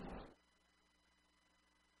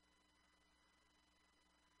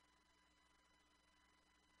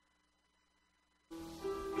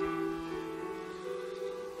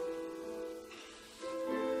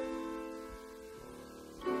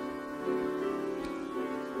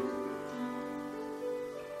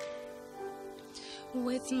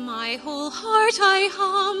 With my whole heart I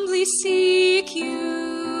humbly seek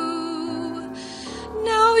you.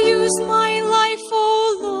 Now use my life,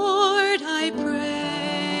 O Lord, I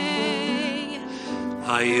pray.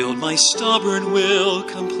 I yield my stubborn will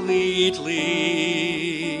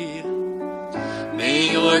completely.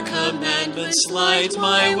 May your commandments light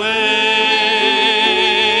my way.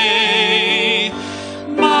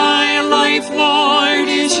 My life, Lord,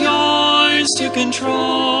 is yours to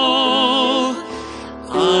control.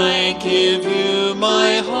 I give you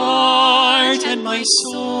my heart and my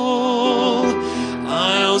soul.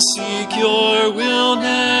 I'll seek your will,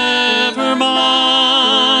 never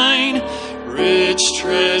mine. Rich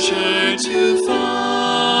treasure to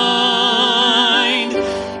find.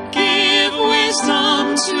 Give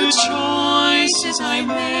wisdom to choices I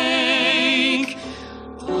make.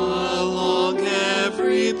 Along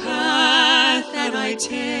every path that I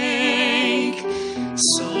take.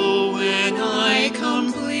 So when I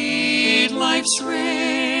complete life's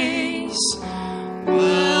race,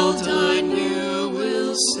 well done, you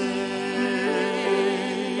will say.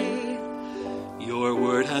 Your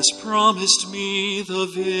word has promised me the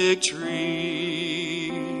victory,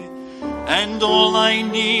 and all I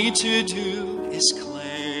need to do is claim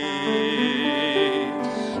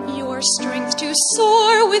your strength to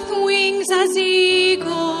soar with wings as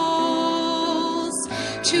eagles,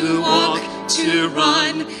 to walk, to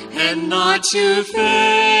run, and not to faint.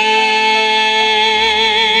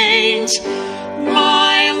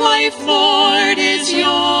 My life, Lord, is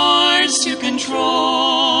yours to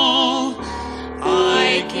control.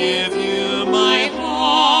 I give you my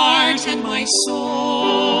heart and my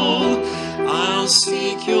soul. I'll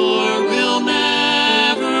seek your will,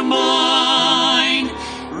 never mine.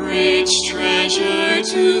 Rich treasure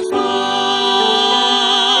to find.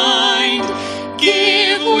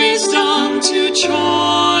 Give wisdom to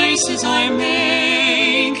choices I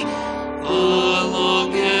make.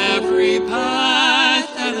 Along every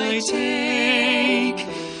path that I take.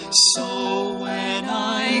 So when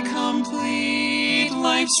I complete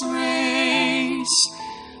life's race,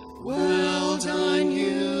 well done,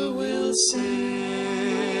 you will say.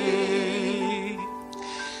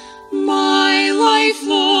 My life,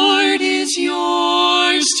 Lord, is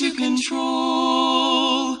yours to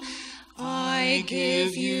control. I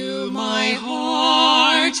give you my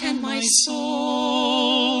heart and my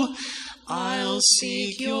soul. I'll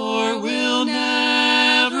seek your will,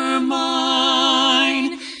 never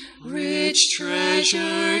mine. Rich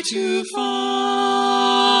treasure to find.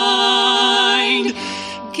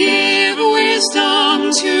 Give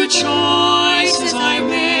wisdom to choices I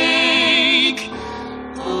make.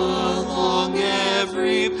 Along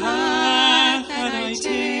every path that I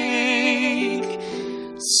take.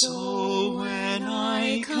 So when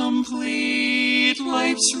I complete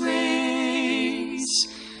life's race,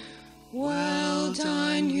 well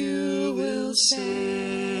done, you will say.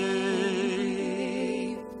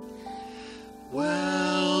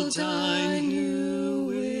 Well done, you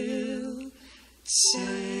will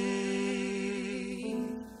say.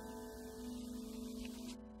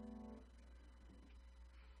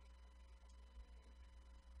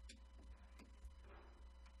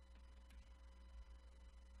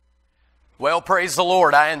 Well, praise the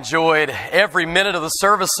Lord. I enjoyed every minute of the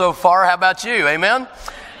service so far. How about you? Amen?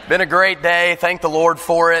 Been a great day. Thank the Lord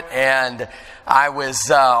for it. And I was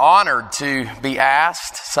honored to be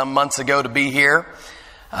asked some months ago to be here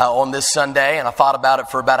on this Sunday. And I thought about it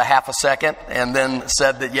for about a half a second and then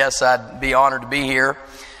said that, yes, I'd be honored to be here.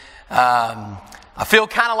 I feel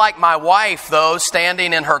kind of like my wife, though,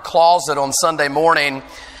 standing in her closet on Sunday morning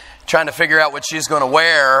trying to figure out what she's going to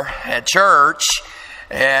wear at church,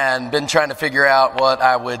 and been trying to figure out what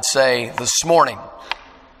I would say this morning.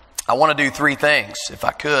 I want to do three things, if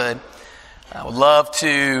I could. I would love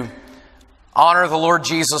to honor the Lord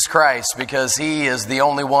Jesus Christ because He is the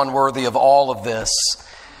only one worthy of all of this.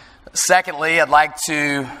 Secondly, I'd like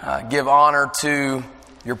to give honor to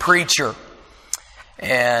your preacher,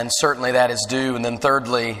 and certainly that is due. And then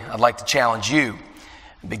thirdly, I'd like to challenge you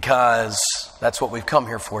because that's what we've come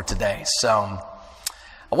here for today. So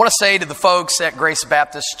I want to say to the folks at Grace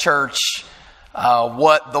Baptist Church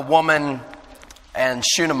what the woman and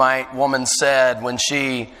Shunammite woman said when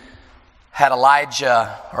she had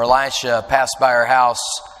Elisha pass by her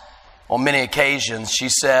house on many occasions. She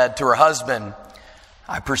said to her husband,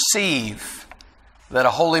 "I perceive that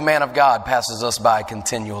a holy man of God passes us by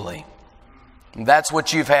continually." And that's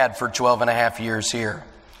what you've had for 12 and a half years here.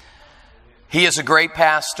 He is a great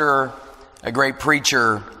pastor, a great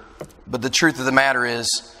preacher, but the truth of the matter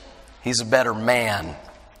is he's a better man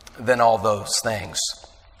than all those things.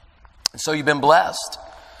 And so you've been blessed.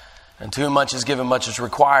 And to whom much is given, much is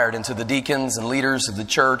required. And to the deacons and leaders of the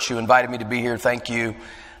church who invited me to be here, thank you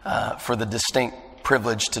for the distinct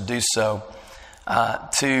privilege to do so.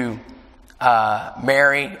 To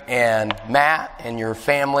Mary and Matt and your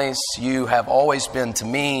families, you have always been to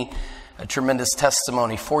me a tremendous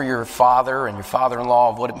testimony for your father and your father-in-law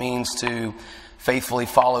of what it means to faithfully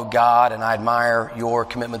follow God, and I admire your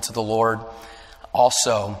commitment to the Lord.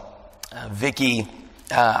 Also, Vicki,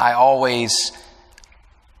 I always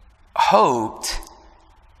hoped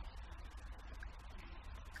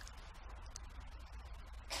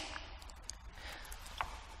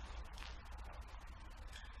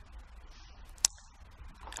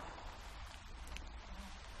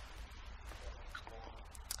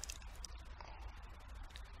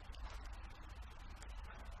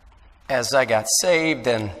as I got saved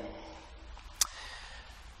and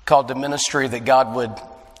called to ministry that God would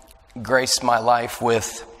grace my life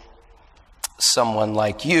with someone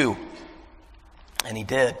like you. And He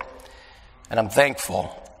did. And I'm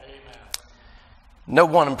thankful. Amen. No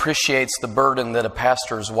one appreciates the burden that a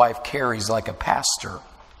pastor's wife carries like a pastor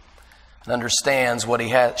and understands what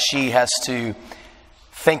she has to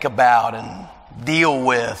think about and deal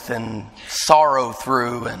with and sorrow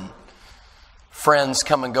through, and friends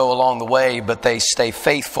come and go along the way, but they stay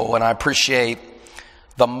faithful. And I appreciate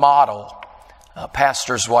the model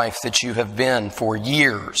pastor's wife that you have been for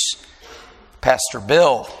years. Pastor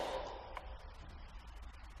Bill,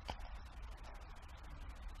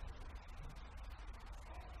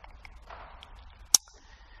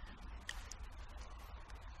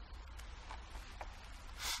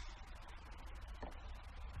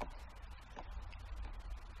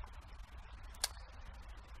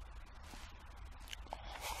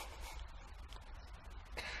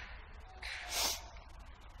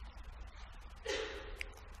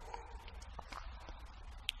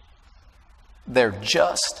 there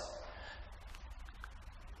just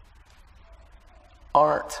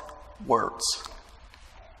aren't words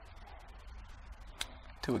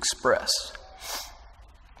to express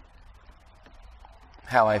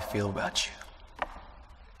how I feel about you.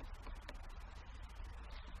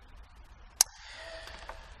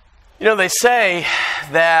 You know, they say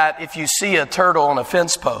that if you see a turtle on a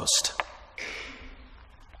fence post,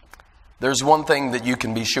 there's one thing that you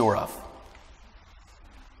can be sure of.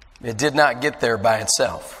 It did not get there by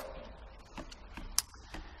itself.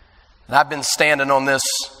 And I've been standing on this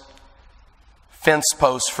fence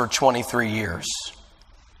post for 23 years.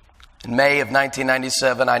 In May of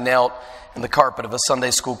 1997, I knelt in the carpet of a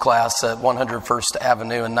Sunday school class at 101st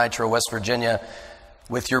Avenue in Nitro, West Virginia,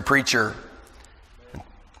 with your preacher.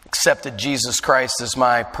 Accepted Jesus Christ as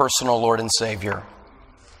my personal Lord and Savior.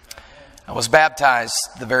 I was baptized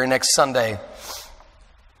the very next Sunday.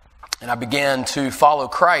 And I began to follow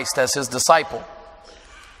Christ as His disciple.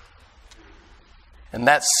 And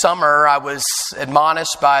that summer, I was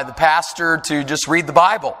admonished by the pastor to just read the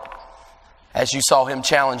Bible, as you saw him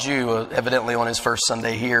challenge you, evidently on his first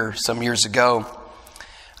Sunday here some years ago.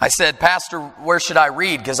 I said, "Pastor, where should I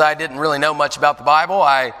read?" Because I didn't really know much about the Bible.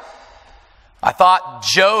 I thought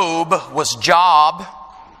Job was Job.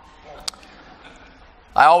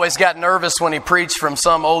 I always got nervous when he preached from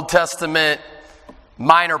some Old Testament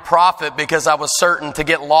minor prophet because I was certain to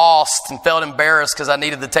get lost and felt embarrassed because I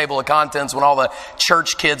needed the table of contents when all the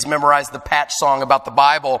church kids memorized the patch song about the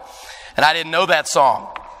Bible, and I didn't know that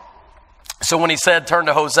song. So when he said turn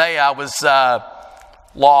to Hosea, I was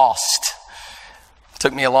lost. It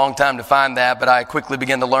took me a long time to find that, but I quickly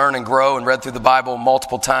began to learn and grow and read through the Bible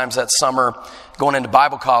multiple times that summer going into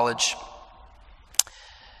Bible college.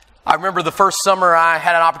 I remember the first summer I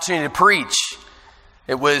had an opportunity to preach.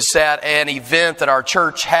 It was at an event that our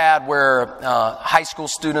church had where high school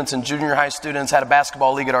students and junior high students had a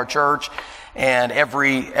basketball league at our church. And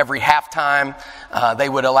every halftime, they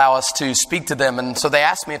would allow us to speak to them. And so they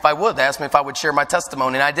asked me if I would. They asked me if I would share my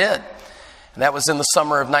testimony, and I did. And that was in the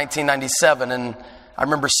summer of 1997. And I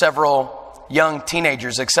remember several young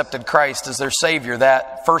teenagers accepted Christ as their Savior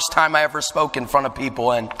that first time I ever spoke in front of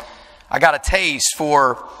people. And I got a taste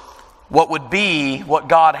for what would be what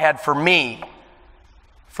God had for me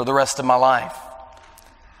for the rest of my life.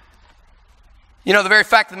 You know, the very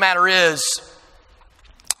fact of the matter is,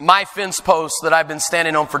 my fence post that I've been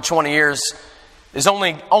standing on for 20 years is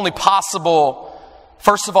only possible,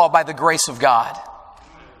 first of all, by the grace of God.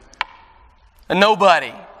 And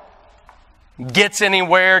nobody gets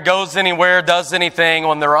anywhere, goes anywhere, does anything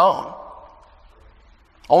on their own.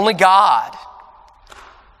 Only God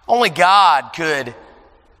could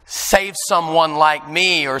save someone like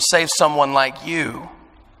me or save someone like you.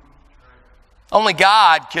 Only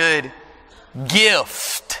God could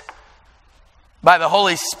gift by the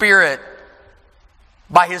Holy Spirit,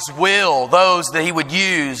 by His will, those that He would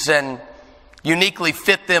use and uniquely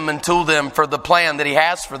fit them and tool them for the plan that He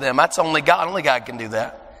has for them. That's only God. Only God can do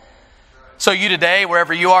that. So you today,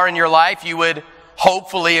 wherever you are in your life, you would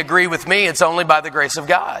hopefully agree with me. It's only by the grace of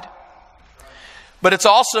God. But it's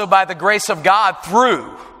also by the grace of God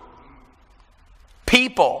through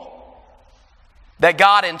people that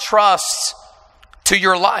God entrusts to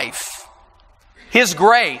your life. His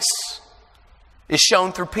grace is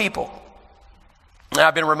shown through people. And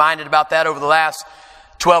I've been reminded about that over the last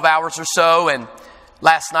 12 hours or so. And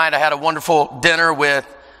last night I had a wonderful dinner with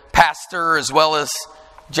Pastor as well as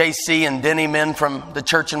JC and Denny, men from the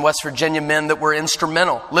church in West Virginia, men that were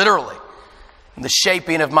instrumental, literally, in the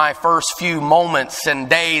shaping of my first few moments and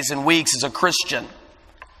days and weeks as a Christian.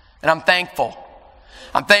 And I'm thankful.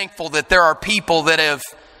 I'm thankful that there are people that have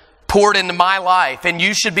poured into my life, and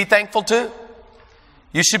you should be thankful too.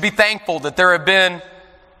 You should be thankful that there have been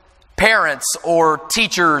parents or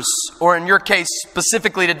teachers, or in your case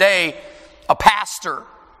specifically today, a pastor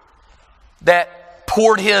that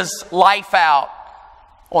poured his life out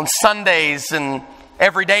on Sundays and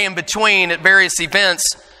every day in between at various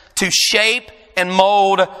events to shape and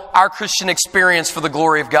mold our Christian experience for the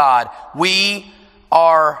glory of God. We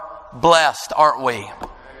are blessed, aren't we?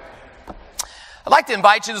 I'd like to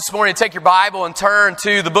invite you this morning to take your Bible and turn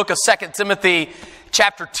to the book of 2 Timothy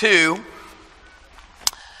chapter 2.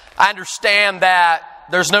 I understand that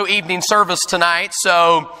there's no evening service tonight,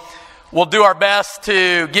 so we'll do our best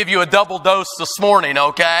to give you a double dose this morning,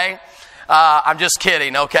 okay? I'm just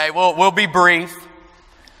kidding, okay? We'll be brief.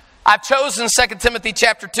 I've chosen 2 Timothy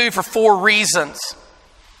chapter 2 for 4 reasons.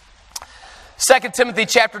 2 Timothy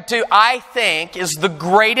chapter 2, I think, is the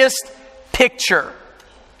greatest picture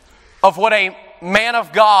of what a man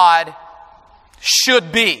of God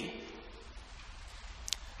should be.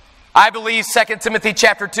 I believe 2 Timothy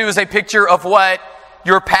chapter 2 is a picture of what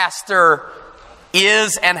your pastor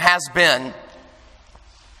is and has been.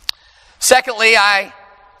 Secondly, I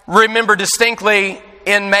remember distinctly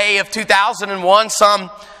in May of 2001, some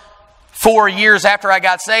 4 years after I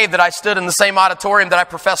got saved, that I stood in the same auditorium that I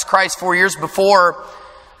professed Christ 4 years before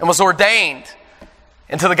and was ordained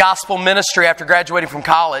into the gospel ministry after graduating from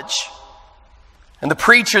college. And the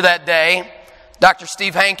preacher that day, Dr.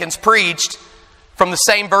 Steve Hankins, preached from the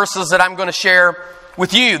same verses that I'm going to share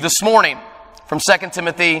with you this morning from 2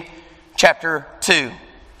 Timothy chapter 2.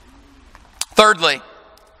 Thirdly,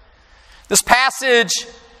 this passage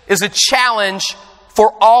is a challenge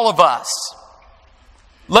for all of us.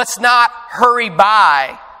 Let's not hurry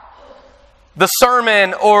by the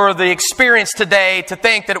sermon or the experience today to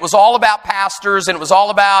think that it was all about pastors and it was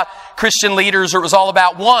all about Christian leaders, or it was all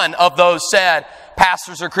about one of those said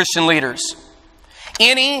pastors or Christian leaders.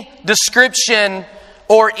 Any description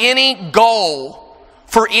or any goal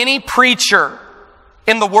for any preacher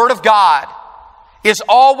in the Word of God is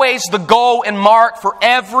always the goal and mark for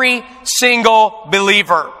every single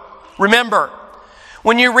believer. Remember,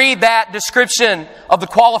 when you read that description of the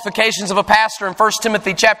qualifications of a pastor in 1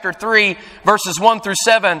 Timothy chapter 3, verses 1 through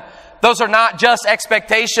 7, those are not just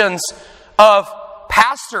expectations of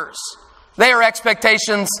pastors. They are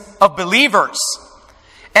expectations of believers.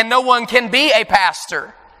 And no one can be a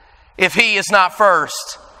pastor if he is not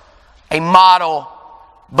first a model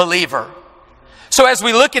believer. So as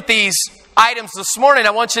we look at these items this morning,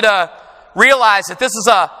 I want you to realize that this is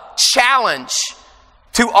a challenge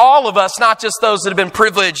to all of us, not just those that have been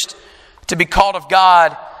privileged to be called of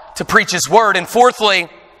God to preach His Word. And fourthly,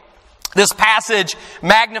 this passage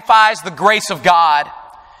magnifies the grace of God.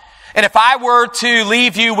 And if I were to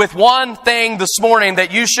leave you with one thing this morning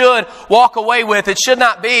that you should walk away with, it should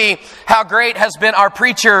not be how great has been our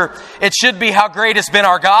preacher. It should be how great has been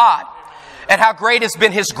our God, and how great has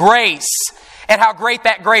been His grace, and how great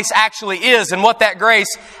that grace actually is, and what that grace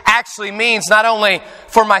actually means, not only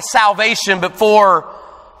for my salvation, but for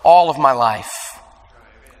all of my life.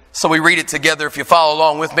 So we read it together if you follow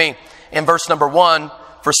along with me in verse number 1.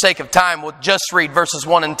 For sake of time, we'll just read verses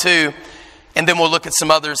 1 and 2. And then we'll look at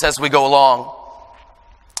some others as we go along.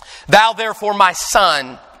 Thou therefore, my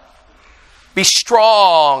son, be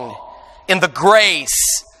strong in the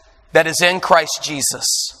grace that is in Christ Jesus.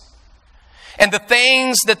 And the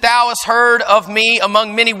things that thou hast heard of me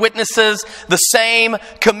among many witnesses, the same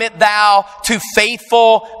commit thou to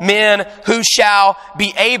faithful men who shall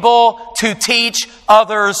be able to teach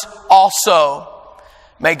others also.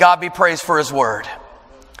 May God be praised for His word.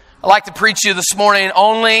 I'd like to preach to you this morning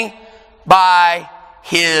only by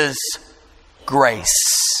His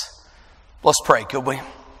grace. Let's pray, could we?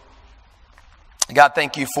 God,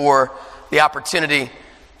 thank you for the opportunity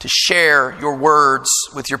to share your words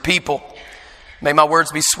with your people. May my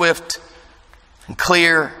words be swift and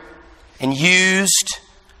clear and used.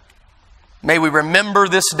 May we remember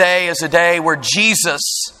this day as a day where Jesus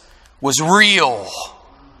was real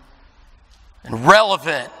and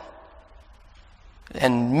relevant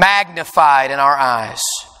and magnified in our eyes.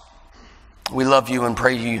 We love you and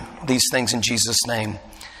pray you these things in Jesus' name.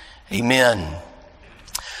 Amen.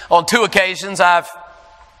 On 2 occasions, I've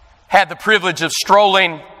had the privilege of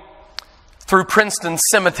strolling through Princeton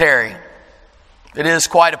Cemetery. It is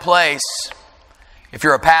quite a place. If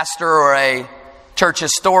you're a pastor or a church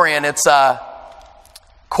historian, it's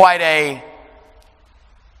quite a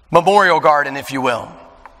memorial garden, if you will.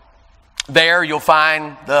 There you'll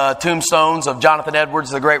find the tombstones of Jonathan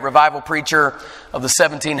Edwards, the great revival preacher of the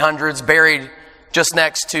 1700s, buried just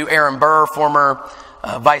next to Aaron Burr, former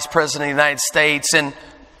Vice President of the United States, and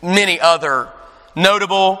many other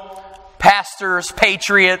notable pastors,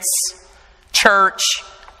 patriots, church,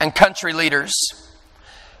 and country leaders.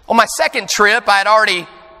 On my second trip, I had already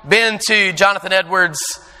been to Jonathan Edwards'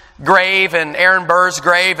 grave and Aaron Burr's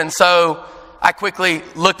grave, and so I quickly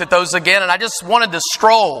looked at those again, and I just wanted to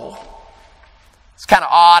stroll. It's kind of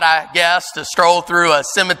odd, I guess, to stroll through a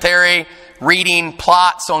cemetery reading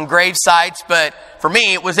plots on grave sites, but for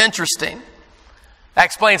me, it was interesting. That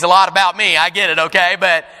explains a lot about me. I get it, okay?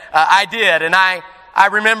 But I did, and I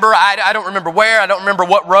remember, I don't remember where, I don't remember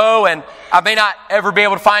what row, and I may not ever be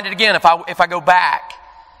able to find it again if I go back.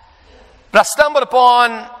 But I stumbled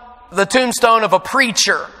upon the tombstone of a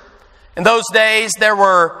preacher. In those days, there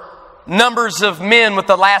were numbers of men with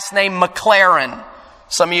the last name McLaren.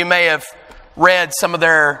 Some of you may have read some of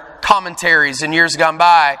their commentaries in years gone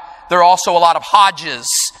by. There are also a lot of Hodges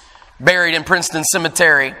buried in Princeton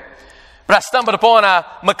Cemetery. But I stumbled upon a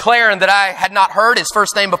McLaren that I had not heard his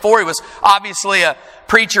first name before. He was obviously a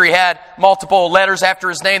preacher. He had multiple letters after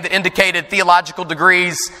his name that indicated theological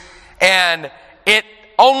degrees. And it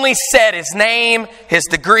only said his name, his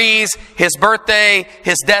degrees, his birthday,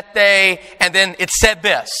 his death day, and then it said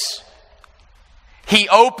this: He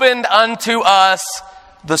opened unto us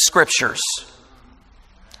the Scriptures.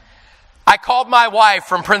 I called my wife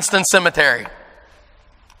from Princeton Cemetery,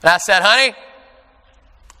 and I said, honey,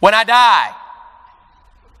 when I die,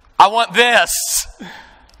 I want this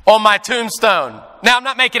on my tombstone. Now, I'm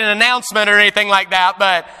not making an announcement or anything like that,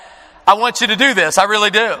 but I want you to do this. I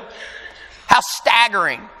really do. How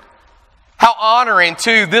staggering, how honoring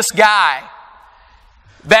to this guy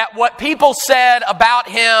that what people said about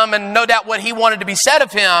him, and no doubt what he wanted to be said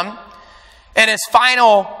of him, and his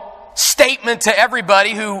final statement to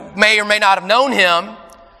everybody who may or may not have known him,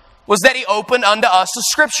 was that he opened unto us the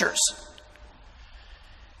Scriptures.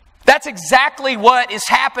 That's exactly what is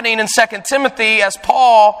happening in 2 Timothy as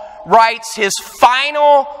Paul writes his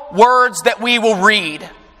final words that we will read.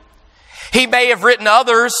 He may have written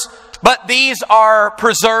others, but these are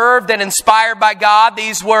preserved and inspired by God.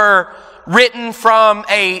 These were written from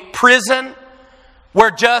a prison where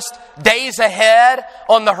just days ahead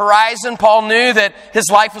on the horizon, Paul knew that his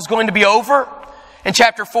life was going to be over. In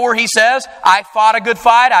chapter 4, he says, I fought a good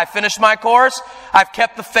fight. I finished my course. I've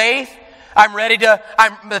kept the faith.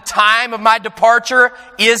 The time of my departure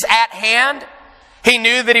is at hand. He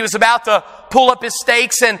knew that he was about to pull up his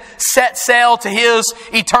stakes and set sail to his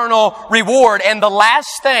eternal reward. And the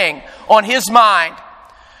last thing on his mind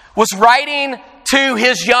was writing to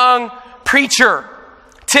his young preacher,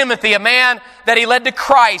 Timothy, a man that he led to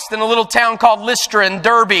Christ in a little town called Lystra in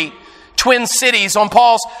Derbe, twin cities on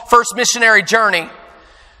Paul's first missionary journey.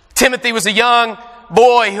 Timothy was a young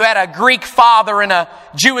boy who had a Greek father and a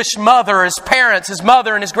Jewish mother. His parents, his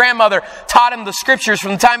mother and his grandmother, taught him the scriptures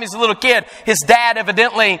from the time he was a little kid. His dad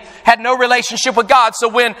evidently had no relationship with God. So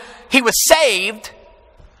when he was saved,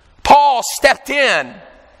 Paul stepped in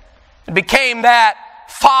and became that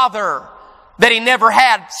father that he never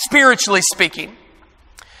had, spiritually speaking.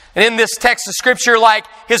 And in this text of Scripture, like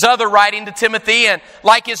his other writing to Timothy and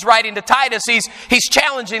like his writing to Titus, he's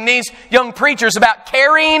challenging these young preachers about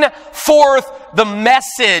carrying forth the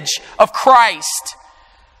message of Christ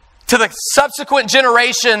to the subsequent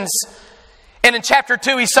generations. And in chapter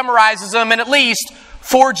 2, he summarizes them in at least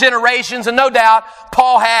 4 generations. And no doubt,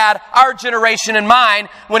 Paul had our generation in mind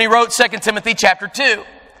when he wrote 2 Timothy chapter 2.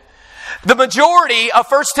 The majority of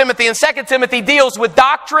 1 Timothy and 2 Timothy deals with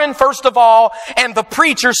doctrine, first of all, and the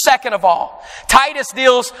preacher, second of all. Titus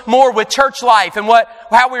deals more with church life and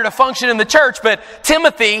how we're to function in the church. But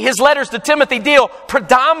Timothy, his letters to Timothy deal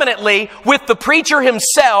predominantly with the preacher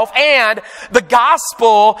himself and the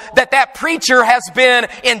gospel that preacher has been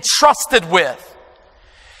entrusted with.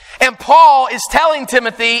 And Paul is telling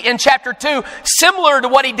Timothy in chapter 2, similar to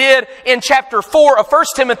what he did in chapter 4 of 1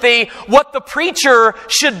 Timothy, what the preacher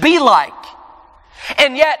should be like.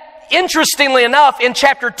 And yet, interestingly enough, in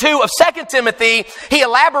chapter 2 of 2 Timothy, he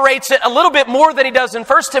elaborates it a little bit more than he does in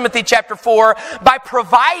 1 Timothy chapter 4 by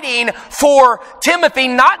providing for Timothy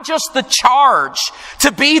not just the charge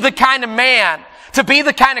to be the kind of man, to be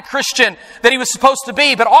the kind of Christian that he was supposed to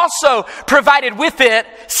be, but also provided with it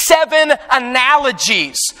 7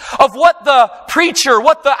 analogies of what the preacher,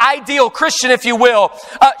 what the ideal Christian, if you will,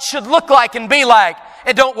 should look like and be like.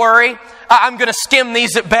 And don't worry, I'm going to skim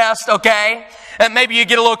these at best, okay? And maybe you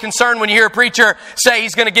get a little concerned when you hear a preacher say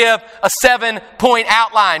he's going to give a 7-point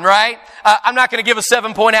outline, right? I'm not going to give a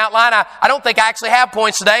 7-point outline. I don't think I actually have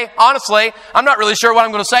points today. Honestly, I'm not really sure what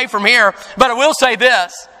I'm going to say from here, but I will say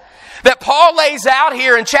this. That Paul lays out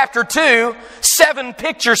here in chapter 2, 7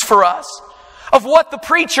 pictures for us of what the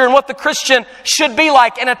preacher and what the Christian should be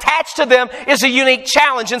like. And attached to them is a unique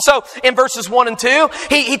challenge. And so in verses 1 and 2,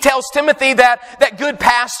 he tells Timothy that good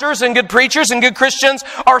pastors and good preachers and good Christians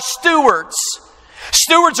are stewards.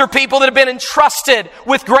 Stewards are people that have been entrusted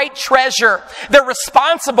with great treasure. They're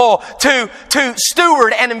responsible to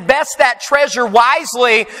steward and invest that treasure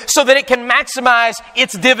wisely so that it can maximize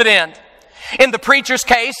its dividend. In the preacher's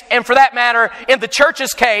case, and for that matter, in the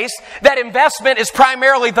church's case, that investment is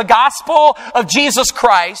primarily the gospel of Jesus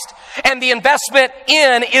Christ, and the investment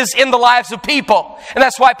is in the lives of people. And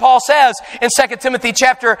that's why Paul says in 2 Timothy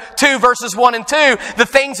chapter 2, verses 1 and 2, the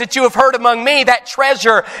things that you have heard among me, that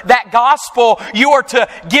treasure, that gospel, you are to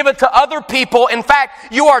give it to other people. In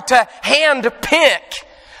fact, you are to hand pick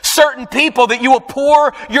certain people that you will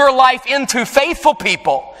pour your life into, faithful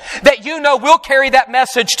people that you know will carry that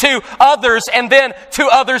message to others and then to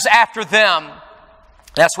others after them.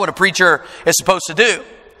 That's what a preacher is supposed to do.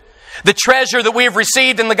 The treasure that we have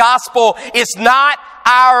received in the gospel is not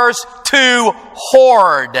ours to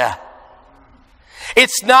hoard.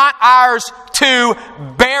 It's not ours to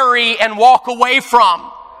bury and walk away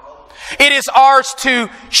from. It is ours to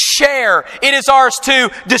share. It is ours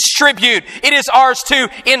to distribute. It is ours to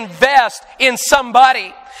invest in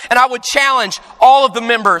somebody. And I would challenge all of the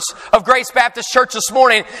members of Grace Baptist Church this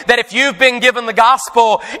morning that if you've been given the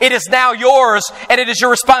gospel, it is now yours, and it is your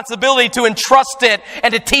responsibility to entrust it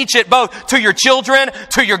and to teach it both to your children,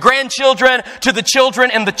 to your grandchildren, to the children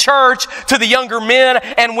in the church, to the younger men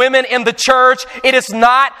and women in the church. It is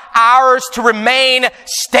not ours to remain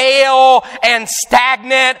stale and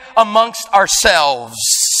stagnant amongst ourselves.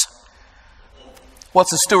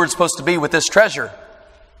 What's a steward supposed to be with this treasure?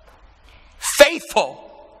 Faithful.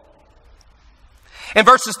 In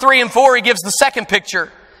verses 3 and 4, he gives the second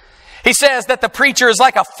picture. He says that the preacher is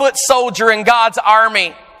like a foot soldier in God's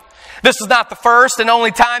army. This is not the first and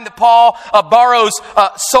only time that Paul borrows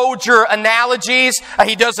soldier analogies.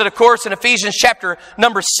 He does it, of course, in Ephesians chapter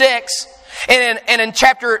number 6. And in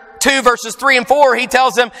chapter 2, verses 3 and 4, he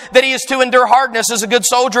tells them that he is to endure hardness as a good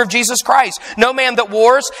soldier of Jesus Christ. No man that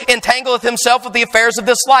wars entangleth himself with the affairs of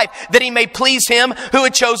this life, that he may please him who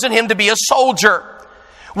had chosen him to be a soldier.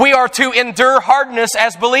 We are to endure hardness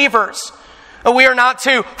as believers. We are not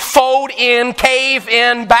to fold in, cave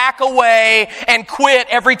in, back away, and quit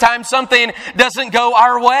every time something doesn't go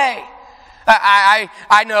our way.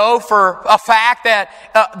 I know for a fact that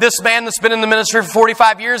this man that's been in the ministry for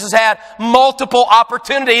 45 years has had multiple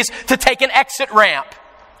opportunities to take an exit ramp.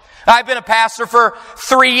 I've been a pastor for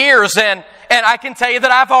 3 years, and I can tell you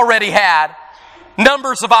that I've already had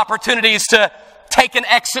numbers of opportunities to take an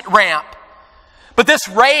exit ramp. But this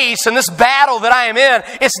race and this battle that I am in,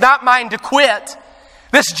 it's not mine to quit.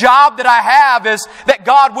 This job that I have is that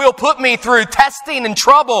God will put me through testing and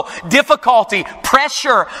trouble, difficulty,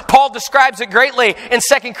 pressure. Paul describes it greatly in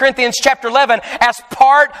 2 Corinthians chapter 11 as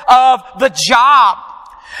part of the job.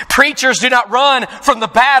 Preachers do not run from the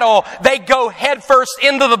battle. They go headfirst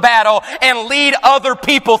into the battle and lead other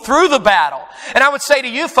people through the battle. And I would say to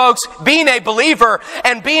you folks, being a believer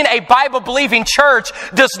and being a Bible-believing church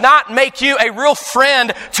does not make you a real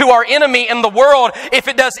friend to our enemy in the world. If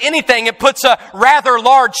it does anything, it puts a rather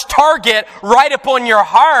large target right upon your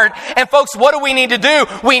heart. And folks, what do we need to do?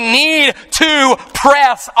 We need to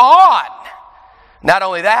press on. Not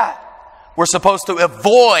only that, we're supposed to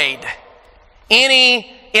avoid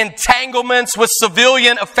any entanglements with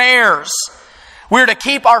civilian affairs. We're to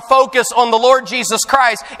keep our focus on the Lord Jesus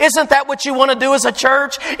Christ. Isn't that what you want to do as a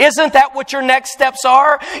church? Isn't that what your next steps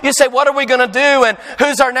are? You say, what are we going to do? And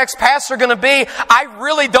who's our next pastor going to be? I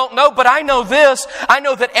really don't know, but I know this. I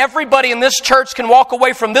know that everybody in this church can walk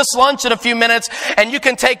away from this lunch in a few minutes, and you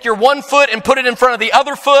can take your one foot and put it in front of the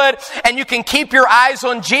other foot, and you can keep your eyes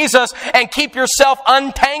on Jesus and keep yourself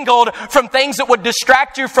untangled from things that would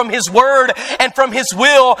distract you from His Word and from His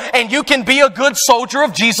will, and you can be a good soldier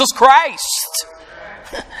of Jesus Christ.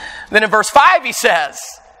 Then in verse 5 he says,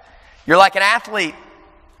 you're like an athlete.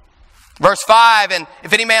 Verse 5, and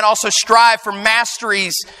if any man also strive for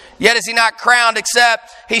masteries, yet is he not crowned,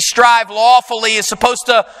 except he strive lawfully. He's supposed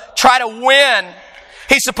to try to win.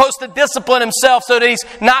 He's supposed to discipline himself so that he's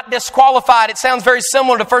not disqualified. It sounds very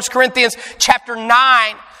similar to 1 Corinthians chapter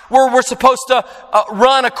 9, where we're supposed to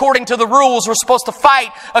run according to the rules. We're supposed to fight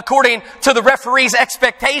according to the referee's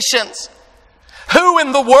expectations. Who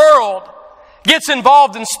in the world gets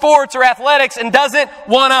involved in sports or athletics and doesn't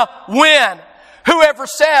want to win? Whoever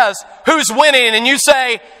says who's winning and you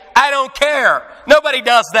say, I don't care. Nobody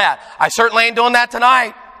does that. I certainly ain't doing that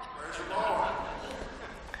tonight.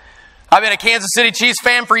 I've been a Kansas City Chiefs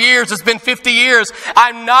fan for years. It's been 50 years.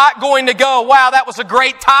 I'm not going to go, wow, that was a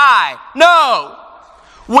great tie. No.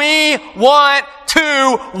 We want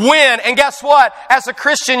to win. And guess what? As a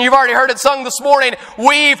Christian, you've already heard it sung this morning,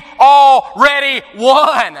 we've already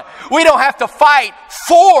won. We don't have to fight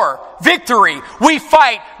for victory. We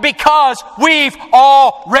fight because we've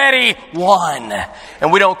already won.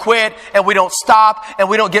 And we don't quit, and we don't stop, and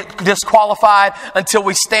we don't get disqualified until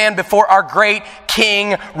we stand before our great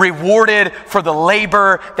King, rewarded for the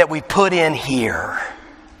labor that we put in here.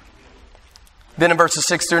 Then in verses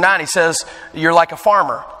 6 through 9, he says, you're like a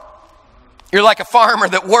farmer. You're like a farmer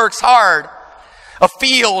that works hard. A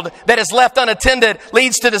field that is left unattended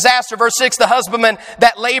leads to disaster. Verse 6, the husbandman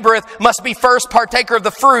that laboreth must be first partaker of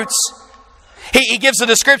the fruits. He gives a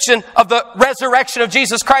description of the resurrection of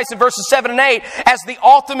Jesus Christ in verses 7 and 8 as the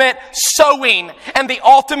ultimate sowing and the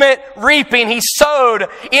ultimate reaping. He sowed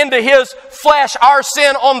into His flesh our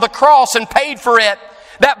sin on the cross and paid for it.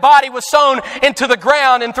 That body was sown into the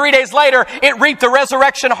ground, and 3 days later, it reaped the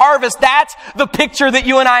resurrection harvest. That's the picture that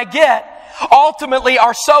you and I get. Ultimately,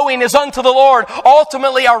 our sowing is unto the Lord.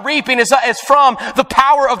 Ultimately, our reaping is from the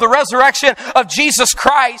power of the resurrection of Jesus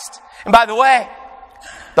Christ. And by the way,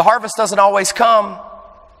 the harvest doesn't always come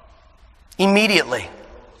immediately.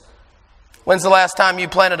 When's the last time you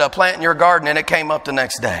planted a plant in your garden and it came up the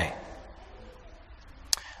next day?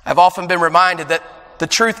 I've often been reminded that the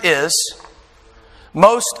truth is,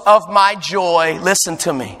 most of my joy, listen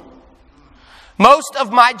to me, most of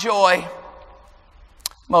my joy,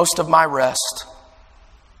 most of my rest,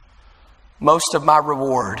 most of my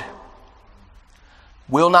reward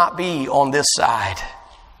will not be on this side.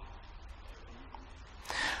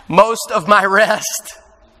 Most of my rest,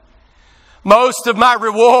 most of my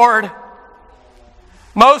reward,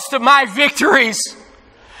 most of my victories,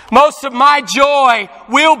 most of my joy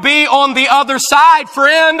will be on the other side,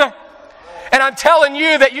 friend. And I'm telling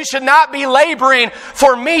you that you should not be laboring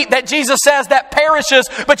for meat that Jesus says that perishes,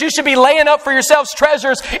 but you should be laying up for yourselves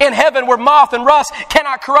treasures in heaven where moth and rust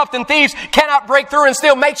cannot corrupt and thieves cannot break through and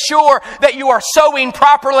steal. Make sure that you are sowing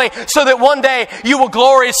properly so that one day you will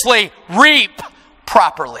gloriously reap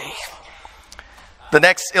properly. The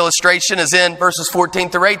next illustration is in verses 14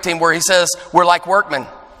 through 18 where he says, we're like workmen.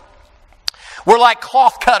 We're like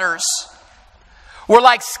cloth cutters. We're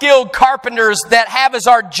like skilled carpenters that have as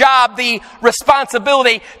our job the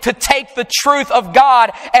responsibility to take the truth of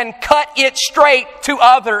God and cut it straight to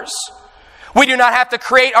others. We do not have to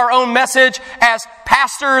create our own message as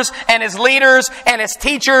pastors and as leaders and as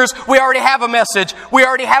teachers. We already have a message. We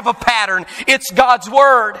already have a pattern. It's God's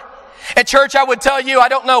Word. At church, I would tell you, I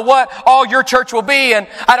don't know what all your church will be, and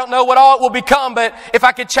I don't know what all it will become, but if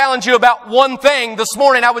I could challenge you about one thing this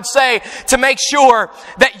morning, I would say to make sure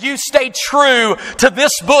that you stay true to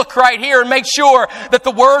this book right here and make sure that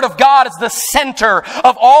the Word of God is the center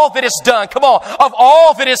of all that is done. Come on, of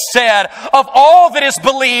all that is said, of all that is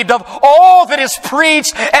believed, of all that is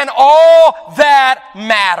preached, and all that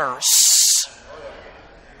matters.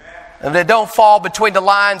 And if it don't fall between the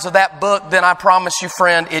lines of that book, then I promise you,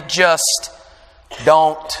 friend, it just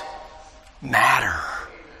don't matter.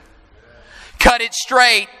 Cut it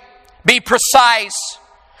straight. Be precise.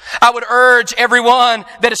 I would urge everyone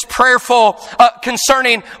that is prayerful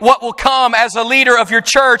concerning what will come as a leader of your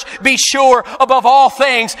church, be sure above all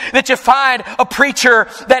things that you find a preacher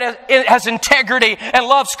that has integrity and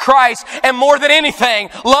loves Christ, and more than anything,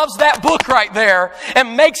 loves that book right there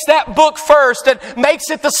and makes that book first and makes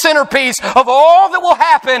it the centerpiece of all that will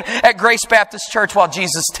happen at Grace Baptist Church while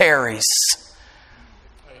Jesus tarries.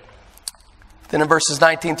 Then in verses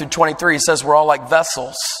 19 through 23, it says we're all like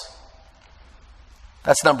vessels.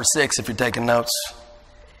 That's number 6 if you're taking notes.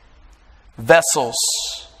 Vessels.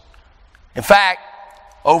 In fact,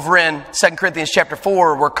 over in 2 Corinthians chapter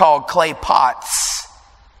 4, we're called clay pots.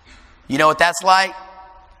 You know what that's like?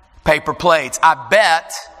 Paper plates. I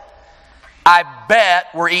bet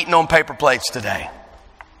we're eating on paper plates today.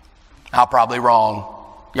 I'm probably wrong.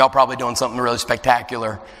 Y'all probably doing something really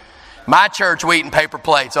spectacular. My church, we eating paper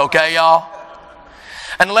plates, okay, y'all?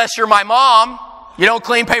 Unless you're my mom, you don't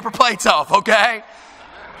clean paper plates off, okay?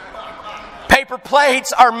 Paper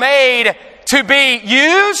plates are made to be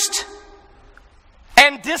used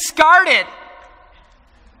and discarded.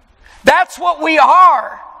 That's what we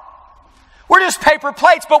are. We're just paper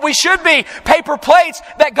plates, but we should be paper plates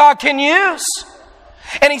that God can use.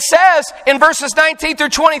 And he says in verses 19 through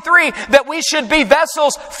 23 that we should be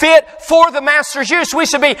vessels fit for the Master's use. We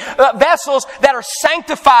should be vessels that are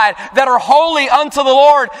sanctified, that are holy unto the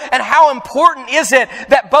Lord. And how important is it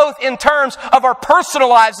that both in terms of our personal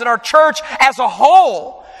lives and our church as a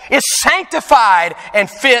whole is sanctified and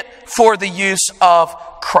fit for the use of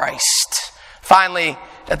Christ. Finally,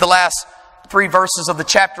 at the last 3 verses of the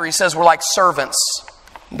chapter, he says we're like servants.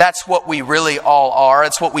 That's what we really all are.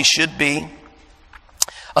 It's what we should be.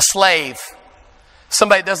 A slave,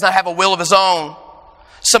 somebody that does not have a will of his own,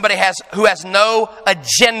 somebody who has no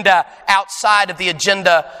agenda outside of the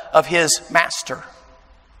agenda of his master.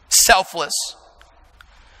 Selfless.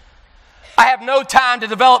 I have no time to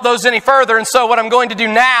develop those any further, and so what I'm going to do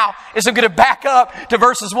now is I'm going to back up to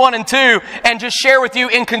verses 1 and 2 and just share with you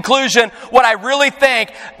in conclusion what I really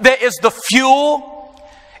think that is the fuel,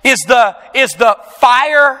 is the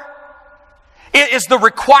fire, it is the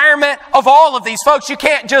requirement of all of these folks. You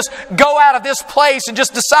can't just go out of this place and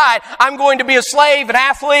just decide, I'm going to be a slave, an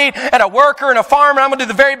athlete, and a worker, and a farmer, and I'm going to do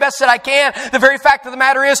the very best that I can. The very fact of the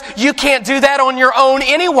matter is, you can't do that on your own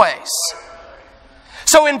anyways.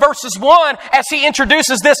 So in verses 1, as he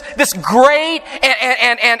introduces this great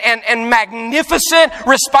and magnificent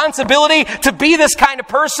responsibility to be this kind of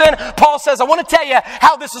person, Paul says, I want to tell you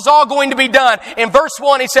how this is all going to be done. In verse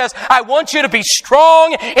 1, he says, I want you to be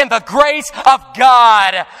strong in the grace of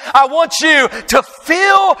God. I want you to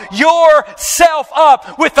fill yourself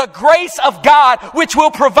up with the grace of God, which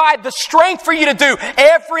will provide the strength for you to do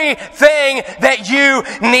everything that you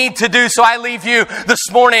need to do. So I leave you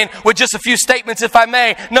this morning with just a few statements, if I may.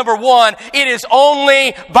 Number 1, it is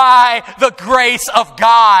only by the grace of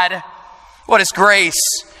God. What is grace?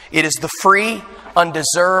 It is the free,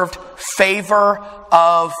 undeserved favor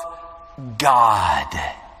of God.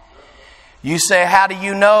 You say, how do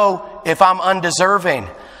you know if I'm undeserving?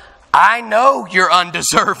 I know you're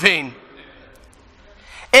undeserving.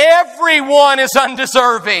 Everyone is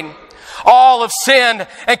undeserving. All have sinned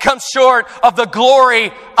and come short of the glory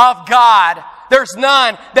of God. There's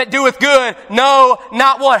none that doeth good. No,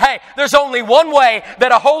 not one. Hey, there's only one way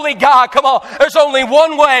that a holy God, come on, there's only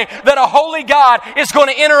one way that a holy God is going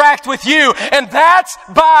to interact with you, and that's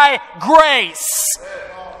by grace.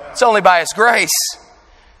 It's only by His grace.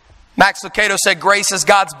 Max Lucado said grace is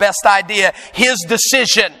God's best idea. His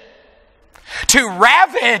decision to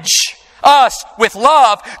ravage us with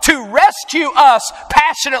love, to rescue us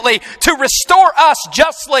passionately, to restore us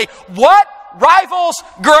justly. What rivals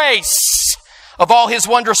grace? Of all His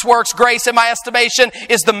wondrous works, grace, in my estimation,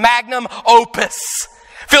 is the magnum opus.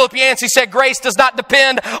 Philip Yancey said, grace does not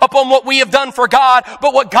depend upon what we have done for God,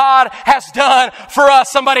 but what God has done for us.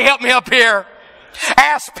 Somebody help me up here.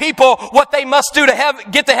 Ask people what they must do to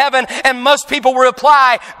get to heaven, and most people will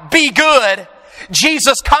reply, be good.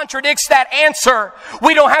 Jesus contradicts that answer.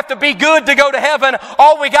 We don't have to be good to go to heaven.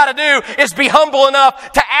 All we got to do is be humble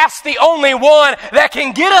enough to ask the only one that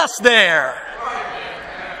can get us there.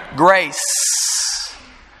 Grace.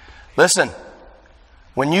 Listen,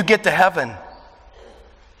 when you get to heaven,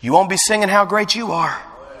 you won't be singing how great you are.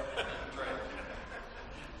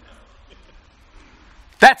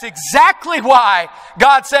 That's exactly why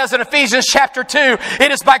God says in Ephesians chapter 2,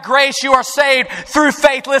 it is by grace you are saved through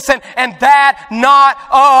faith. Listen, and that not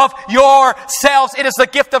of yourselves. It is the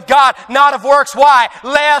gift of God, not of works. Why?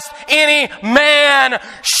 Lest any man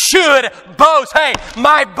should boast. Hey,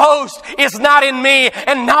 my boast is not in me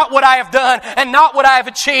and not what I have done and not what I have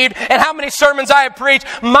achieved and how many sermons I have preached.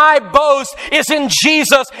 My boast is in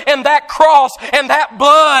Jesus and that cross and that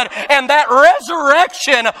blood and that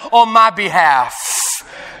resurrection on my behalf.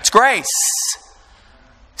 It's grace.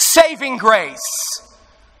 Saving grace.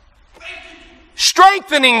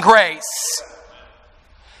 Strengthening grace.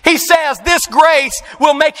 He says this grace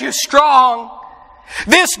will make you strong.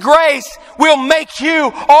 This grace will make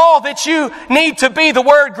you all that you need to be. The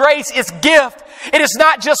word grace is gift. It is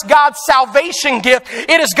not just God's salvation gift.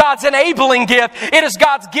 It is God's enabling gift. It is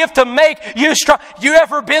God's gift to make you strong. You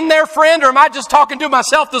ever been there, friend? Or am I just talking to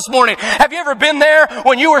myself this morning? Have you ever been there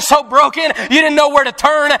when you were so broken, you didn't know where to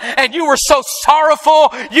turn, and you were so sorrowful,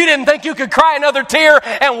 you didn't think you could cry another tear?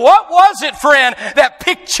 And what was it, friend, that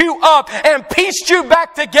picked you up and pieced you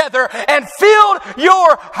back together and filled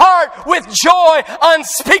your heart with joy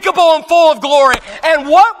unspeakable and full of glory? And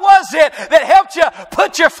what was it that helped you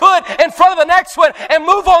put your foot in front of the next one and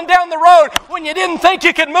move on down the road when you didn't think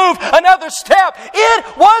you could move another step?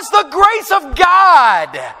 It was the grace of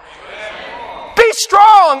God. Be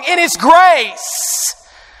strong in His grace.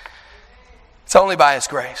 It's only by His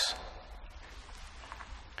grace.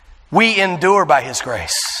 We endure by His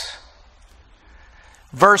grace.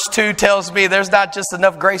 Verse 2 tells me there's not just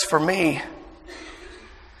enough grace for me.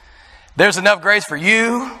 There's enough grace for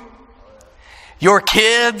you, your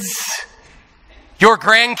kids, your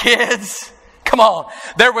grandkids. Come on.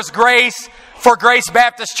 There was grace for Grace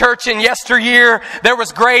Baptist Church in yesteryear. There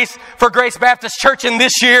was grace for Grace Baptist Church in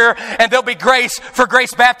this year. And there'll be grace for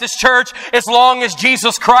Grace Baptist Church as long as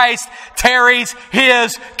Jesus Christ tarries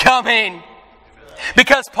His coming.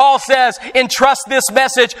 Because Paul says, entrust this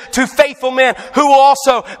message to faithful men who will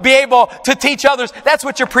also be able to teach others. That's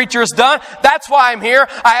what your preacher has done. That's why I'm here.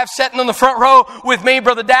 I have sitting in the front row with me,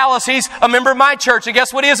 Brother Dallas. He's a member of my church. And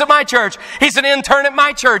guess what he is at my church? He's an intern at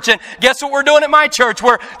my church. And guess what we're doing at my church?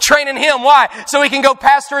 We're training him. Why? So he can go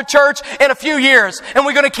pastor a church in a few years. And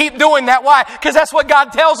we're going to keep doing that. Why? Because that's what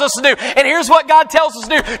God tells us to do. And here's what God tells us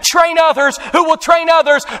to do. Train others who will train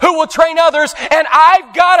others who will train others. And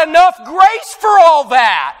I've got enough grace for all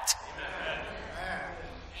that.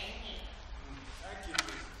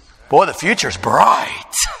 Boy, the future's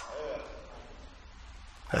bright.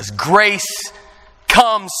 As grace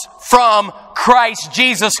comes from Christ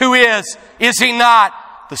Jesus, who is He not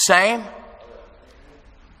the same?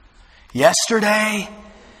 Yesterday,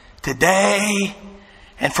 today,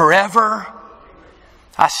 and forever.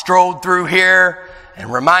 I strolled through here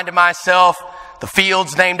and reminded myself the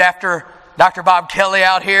field's named after Dr. Bob Kelly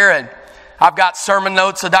out here, and I've got sermon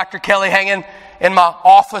notes of Dr. Kelly hanging in my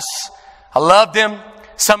office. I loved him.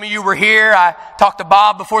 Some of you were here. I talked to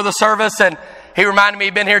Bob before the service, and he reminded me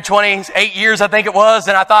he'd been here 28 years, I think it was.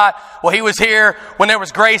 And I thought, well, he was here when there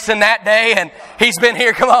was grace in that day, and he's been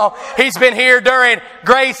here, come on, he's been here during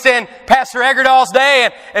grace in Pastor Egerdahl's day.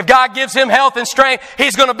 And if God gives him health and strength,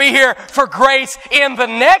 he's going to be here for grace in the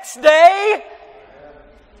next day.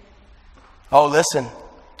 Oh, listen,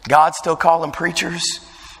 God's still calling preachers.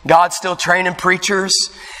 God's still training preachers.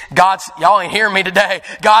 Y'all ain't hearing me today.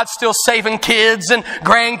 God's still saving kids and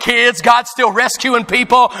grandkids. God's still rescuing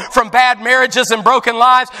people from bad marriages and broken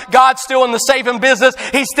lives. God's still in the saving business.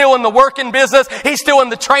 He's still in the working business. He's still in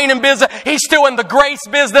the training business. He's still in the grace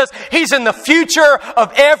business. He's in the future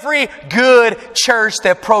of every good church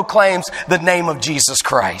that proclaims the name of Jesus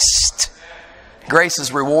Christ. Grace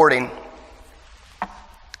is rewarding.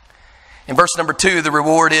 In verse number 2, the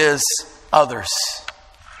reward is others.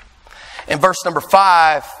 In verse number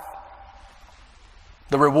 5,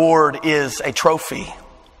 the reward is a trophy.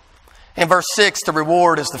 In verse 6, the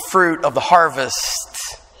reward is the fruit of the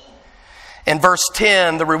harvest. In verse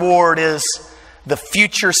 10, the reward is the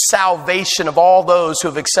future salvation of all those who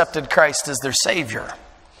have accepted Christ as their Savior.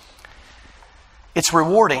 It's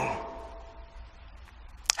rewarding.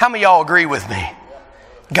 How many of y'all agree with me?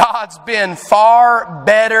 God's been far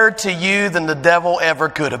better to you than the devil ever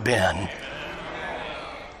could have been.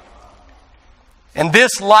 And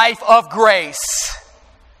this life of grace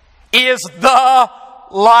is the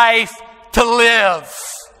life to live.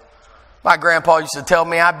 My grandpa used to tell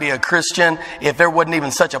me I'd be a Christian if there wasn't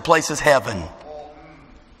even such a place as heaven.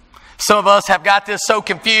 Some of us have got this so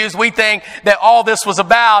confused, we think that all this was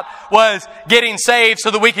about was getting saved so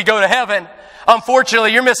that we could go to heaven.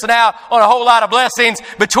 Unfortunately, you're missing out on a whole lot of blessings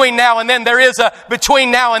between now and then. There is a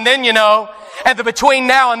between now and then, you know. And the between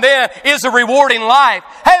now and then is a rewarding life.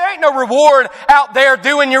 Hey, there ain't no reward out there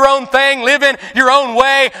doing your own thing, living your own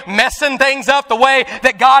way, messing things up the way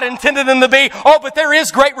that God intended them to be. Oh, but there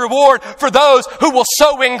is great reward for those who will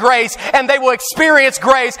sow in grace, and they will experience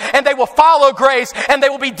grace, and they will follow grace, and they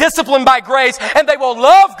will be disciplined by grace, and they will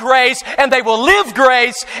love grace, and they will live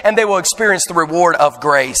grace, and they will experience the reward of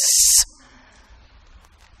grace.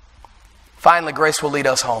 Finally, grace will lead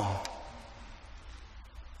us home.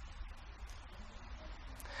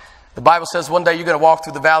 The Bible says one day you're going to walk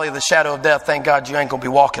through the valley of the shadow of death. Thank God you ain't going to be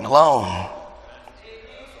walking alone.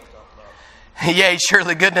 Yea,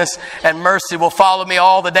 surely goodness and mercy will follow me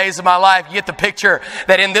all the days of my life. You get the picture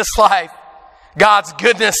that in this life, God's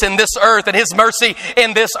goodness in this earth and His mercy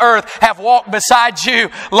in this earth have walked beside you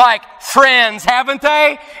like friends, haven't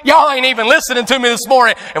they? Y'all ain't even listening to me this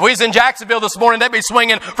morning. If we was in Jacksonville this morning, they'd be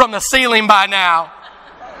swinging from the ceiling by now.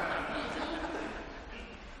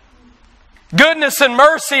 Goodness and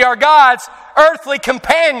mercy are God's earthly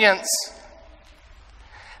companions.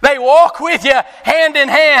 They walk with you hand in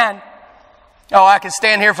hand. Oh, I could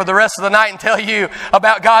stand here for the rest of the night and tell you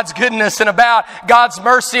about God's goodness and about God's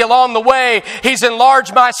mercy along the way. He's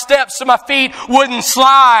enlarged my steps so my feet wouldn't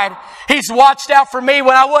slide. He's watched out for me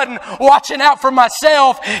when I wasn't watching out for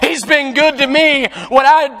myself. He's been good to me when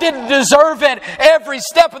I didn't deserve it every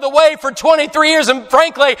step of the way for 23 years. And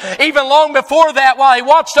frankly, even long before that, while He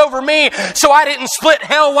watched over me so I didn't split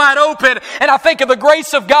hell wide open. And I think of the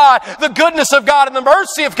grace of God, the goodness of God, and the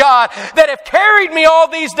mercy of God that have carried me all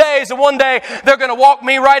these days. And one day they're going to walk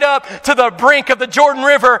me right up to the brink of the Jordan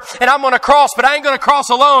River, and I'm going to cross, but I ain't going to cross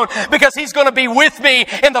alone, because He's going to be with me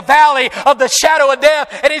in the valley of the shadow of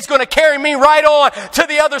death, and He's going to carry me right on to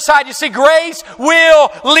the other side. You see, grace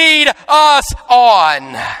will lead us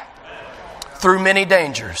on through many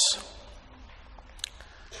dangers,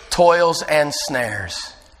 toils, and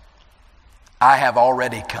snares. I have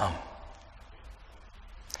already come.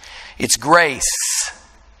 It's grace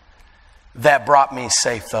that brought me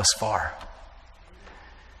safe thus far.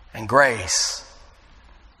 And grace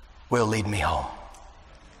will lead me home.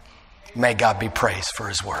 May God be praised for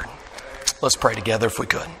His word. Let's pray together if we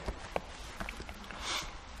could.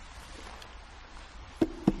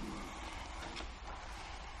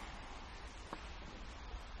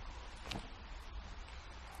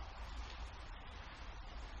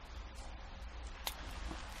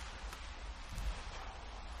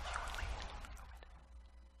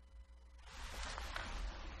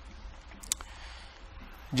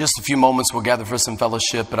 In just a few moments we'll gather for some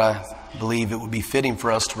fellowship, but I believe it would be fitting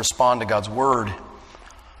for us to respond to God's word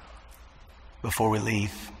before we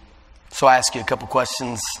leave. So I ask you a couple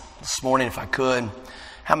questions this morning, if I could.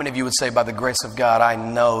 How many of you would say, by the grace of God, I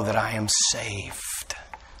know that I am saved?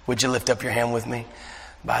 Would you lift up your hand with me?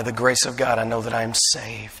 By the grace of God, I know that I am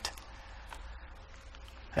saved.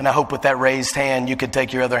 And I hope with that raised hand, you could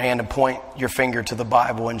take your other hand and point your finger to the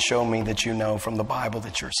Bible and show me that you know from the Bible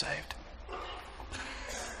that you're saved.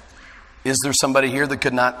 Is there somebody here that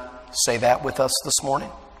could not say that with us this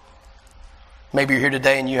morning? Maybe you're here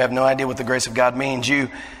today and you have no idea what the grace of God means. You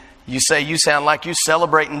say you sound like you're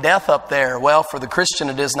celebrating death up there. Well, for the Christian,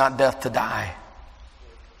 it is not death to die.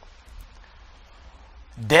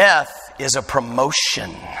 Death is a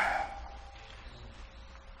promotion.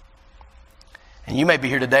 And you may be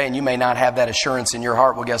here today and you may not have that assurance in your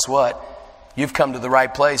heart. Well, guess what? You've come to the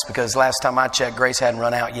right place, because last time I checked, grace hadn't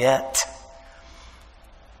run out yet.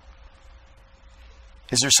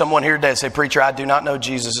 Is there someone here today that say, preacher, I do not know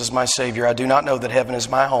Jesus as my Savior. I do not know that heaven is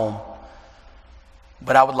my home.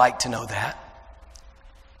 But I would like to know that.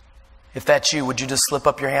 If that's you, would you just slip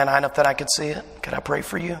up your hand high enough that I could see it? Could I pray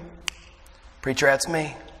for you? Preacher, that's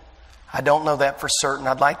me. I don't know that for certain.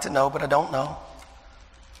 I'd like to know, but I don't know.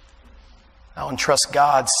 I'll entrust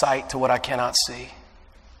God's sight to what I cannot see.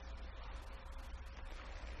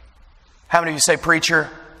 How many of you say, preacher,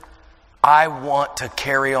 I want to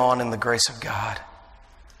carry on in the grace of God.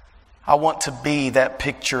 I want to be that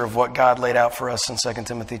picture of what God laid out for us in 2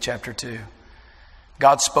 Timothy chapter 2.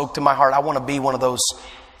 God spoke to my heart. I want to be one of those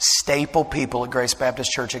staple people at Grace Baptist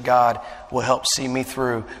Church that God will help see me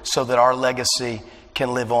through, so that our legacy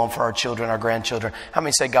can live on for our children, our grandchildren. How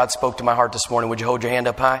many say God spoke to my heart this morning? Would you hold your hand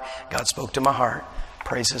up high? God spoke to my heart.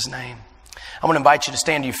 Praise His name. I want to invite you to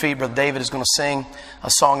stand to your feet. Brother David is going to sing a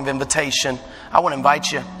song of invitation. I want to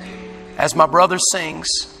invite you, as my brother sings,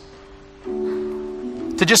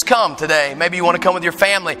 to just come today. Maybe you want to come with your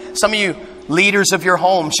family. Some of you leaders of your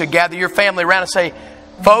home should gather your family around and say,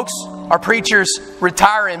 folks, our preacher's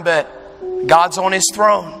retiring, but God's on His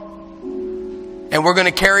throne. And we're going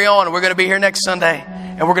to carry on, and we're going to be here next Sunday,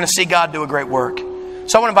 and we're going to see God do a great work.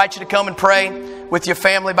 So I want to invite you to come and pray with your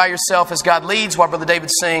family, by yourself, as God leads, while Brother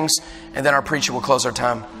David sings, and then our preacher will close our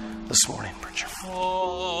time this morning. Preacher.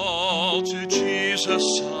 All to Jesus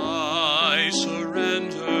I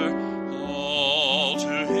surrender, all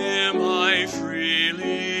to Him I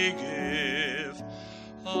freely give.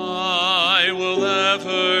 I will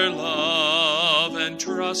ever love and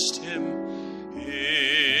trust Him,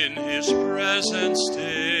 in His presence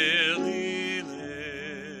daily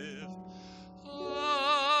live.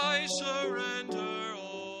 I surrender.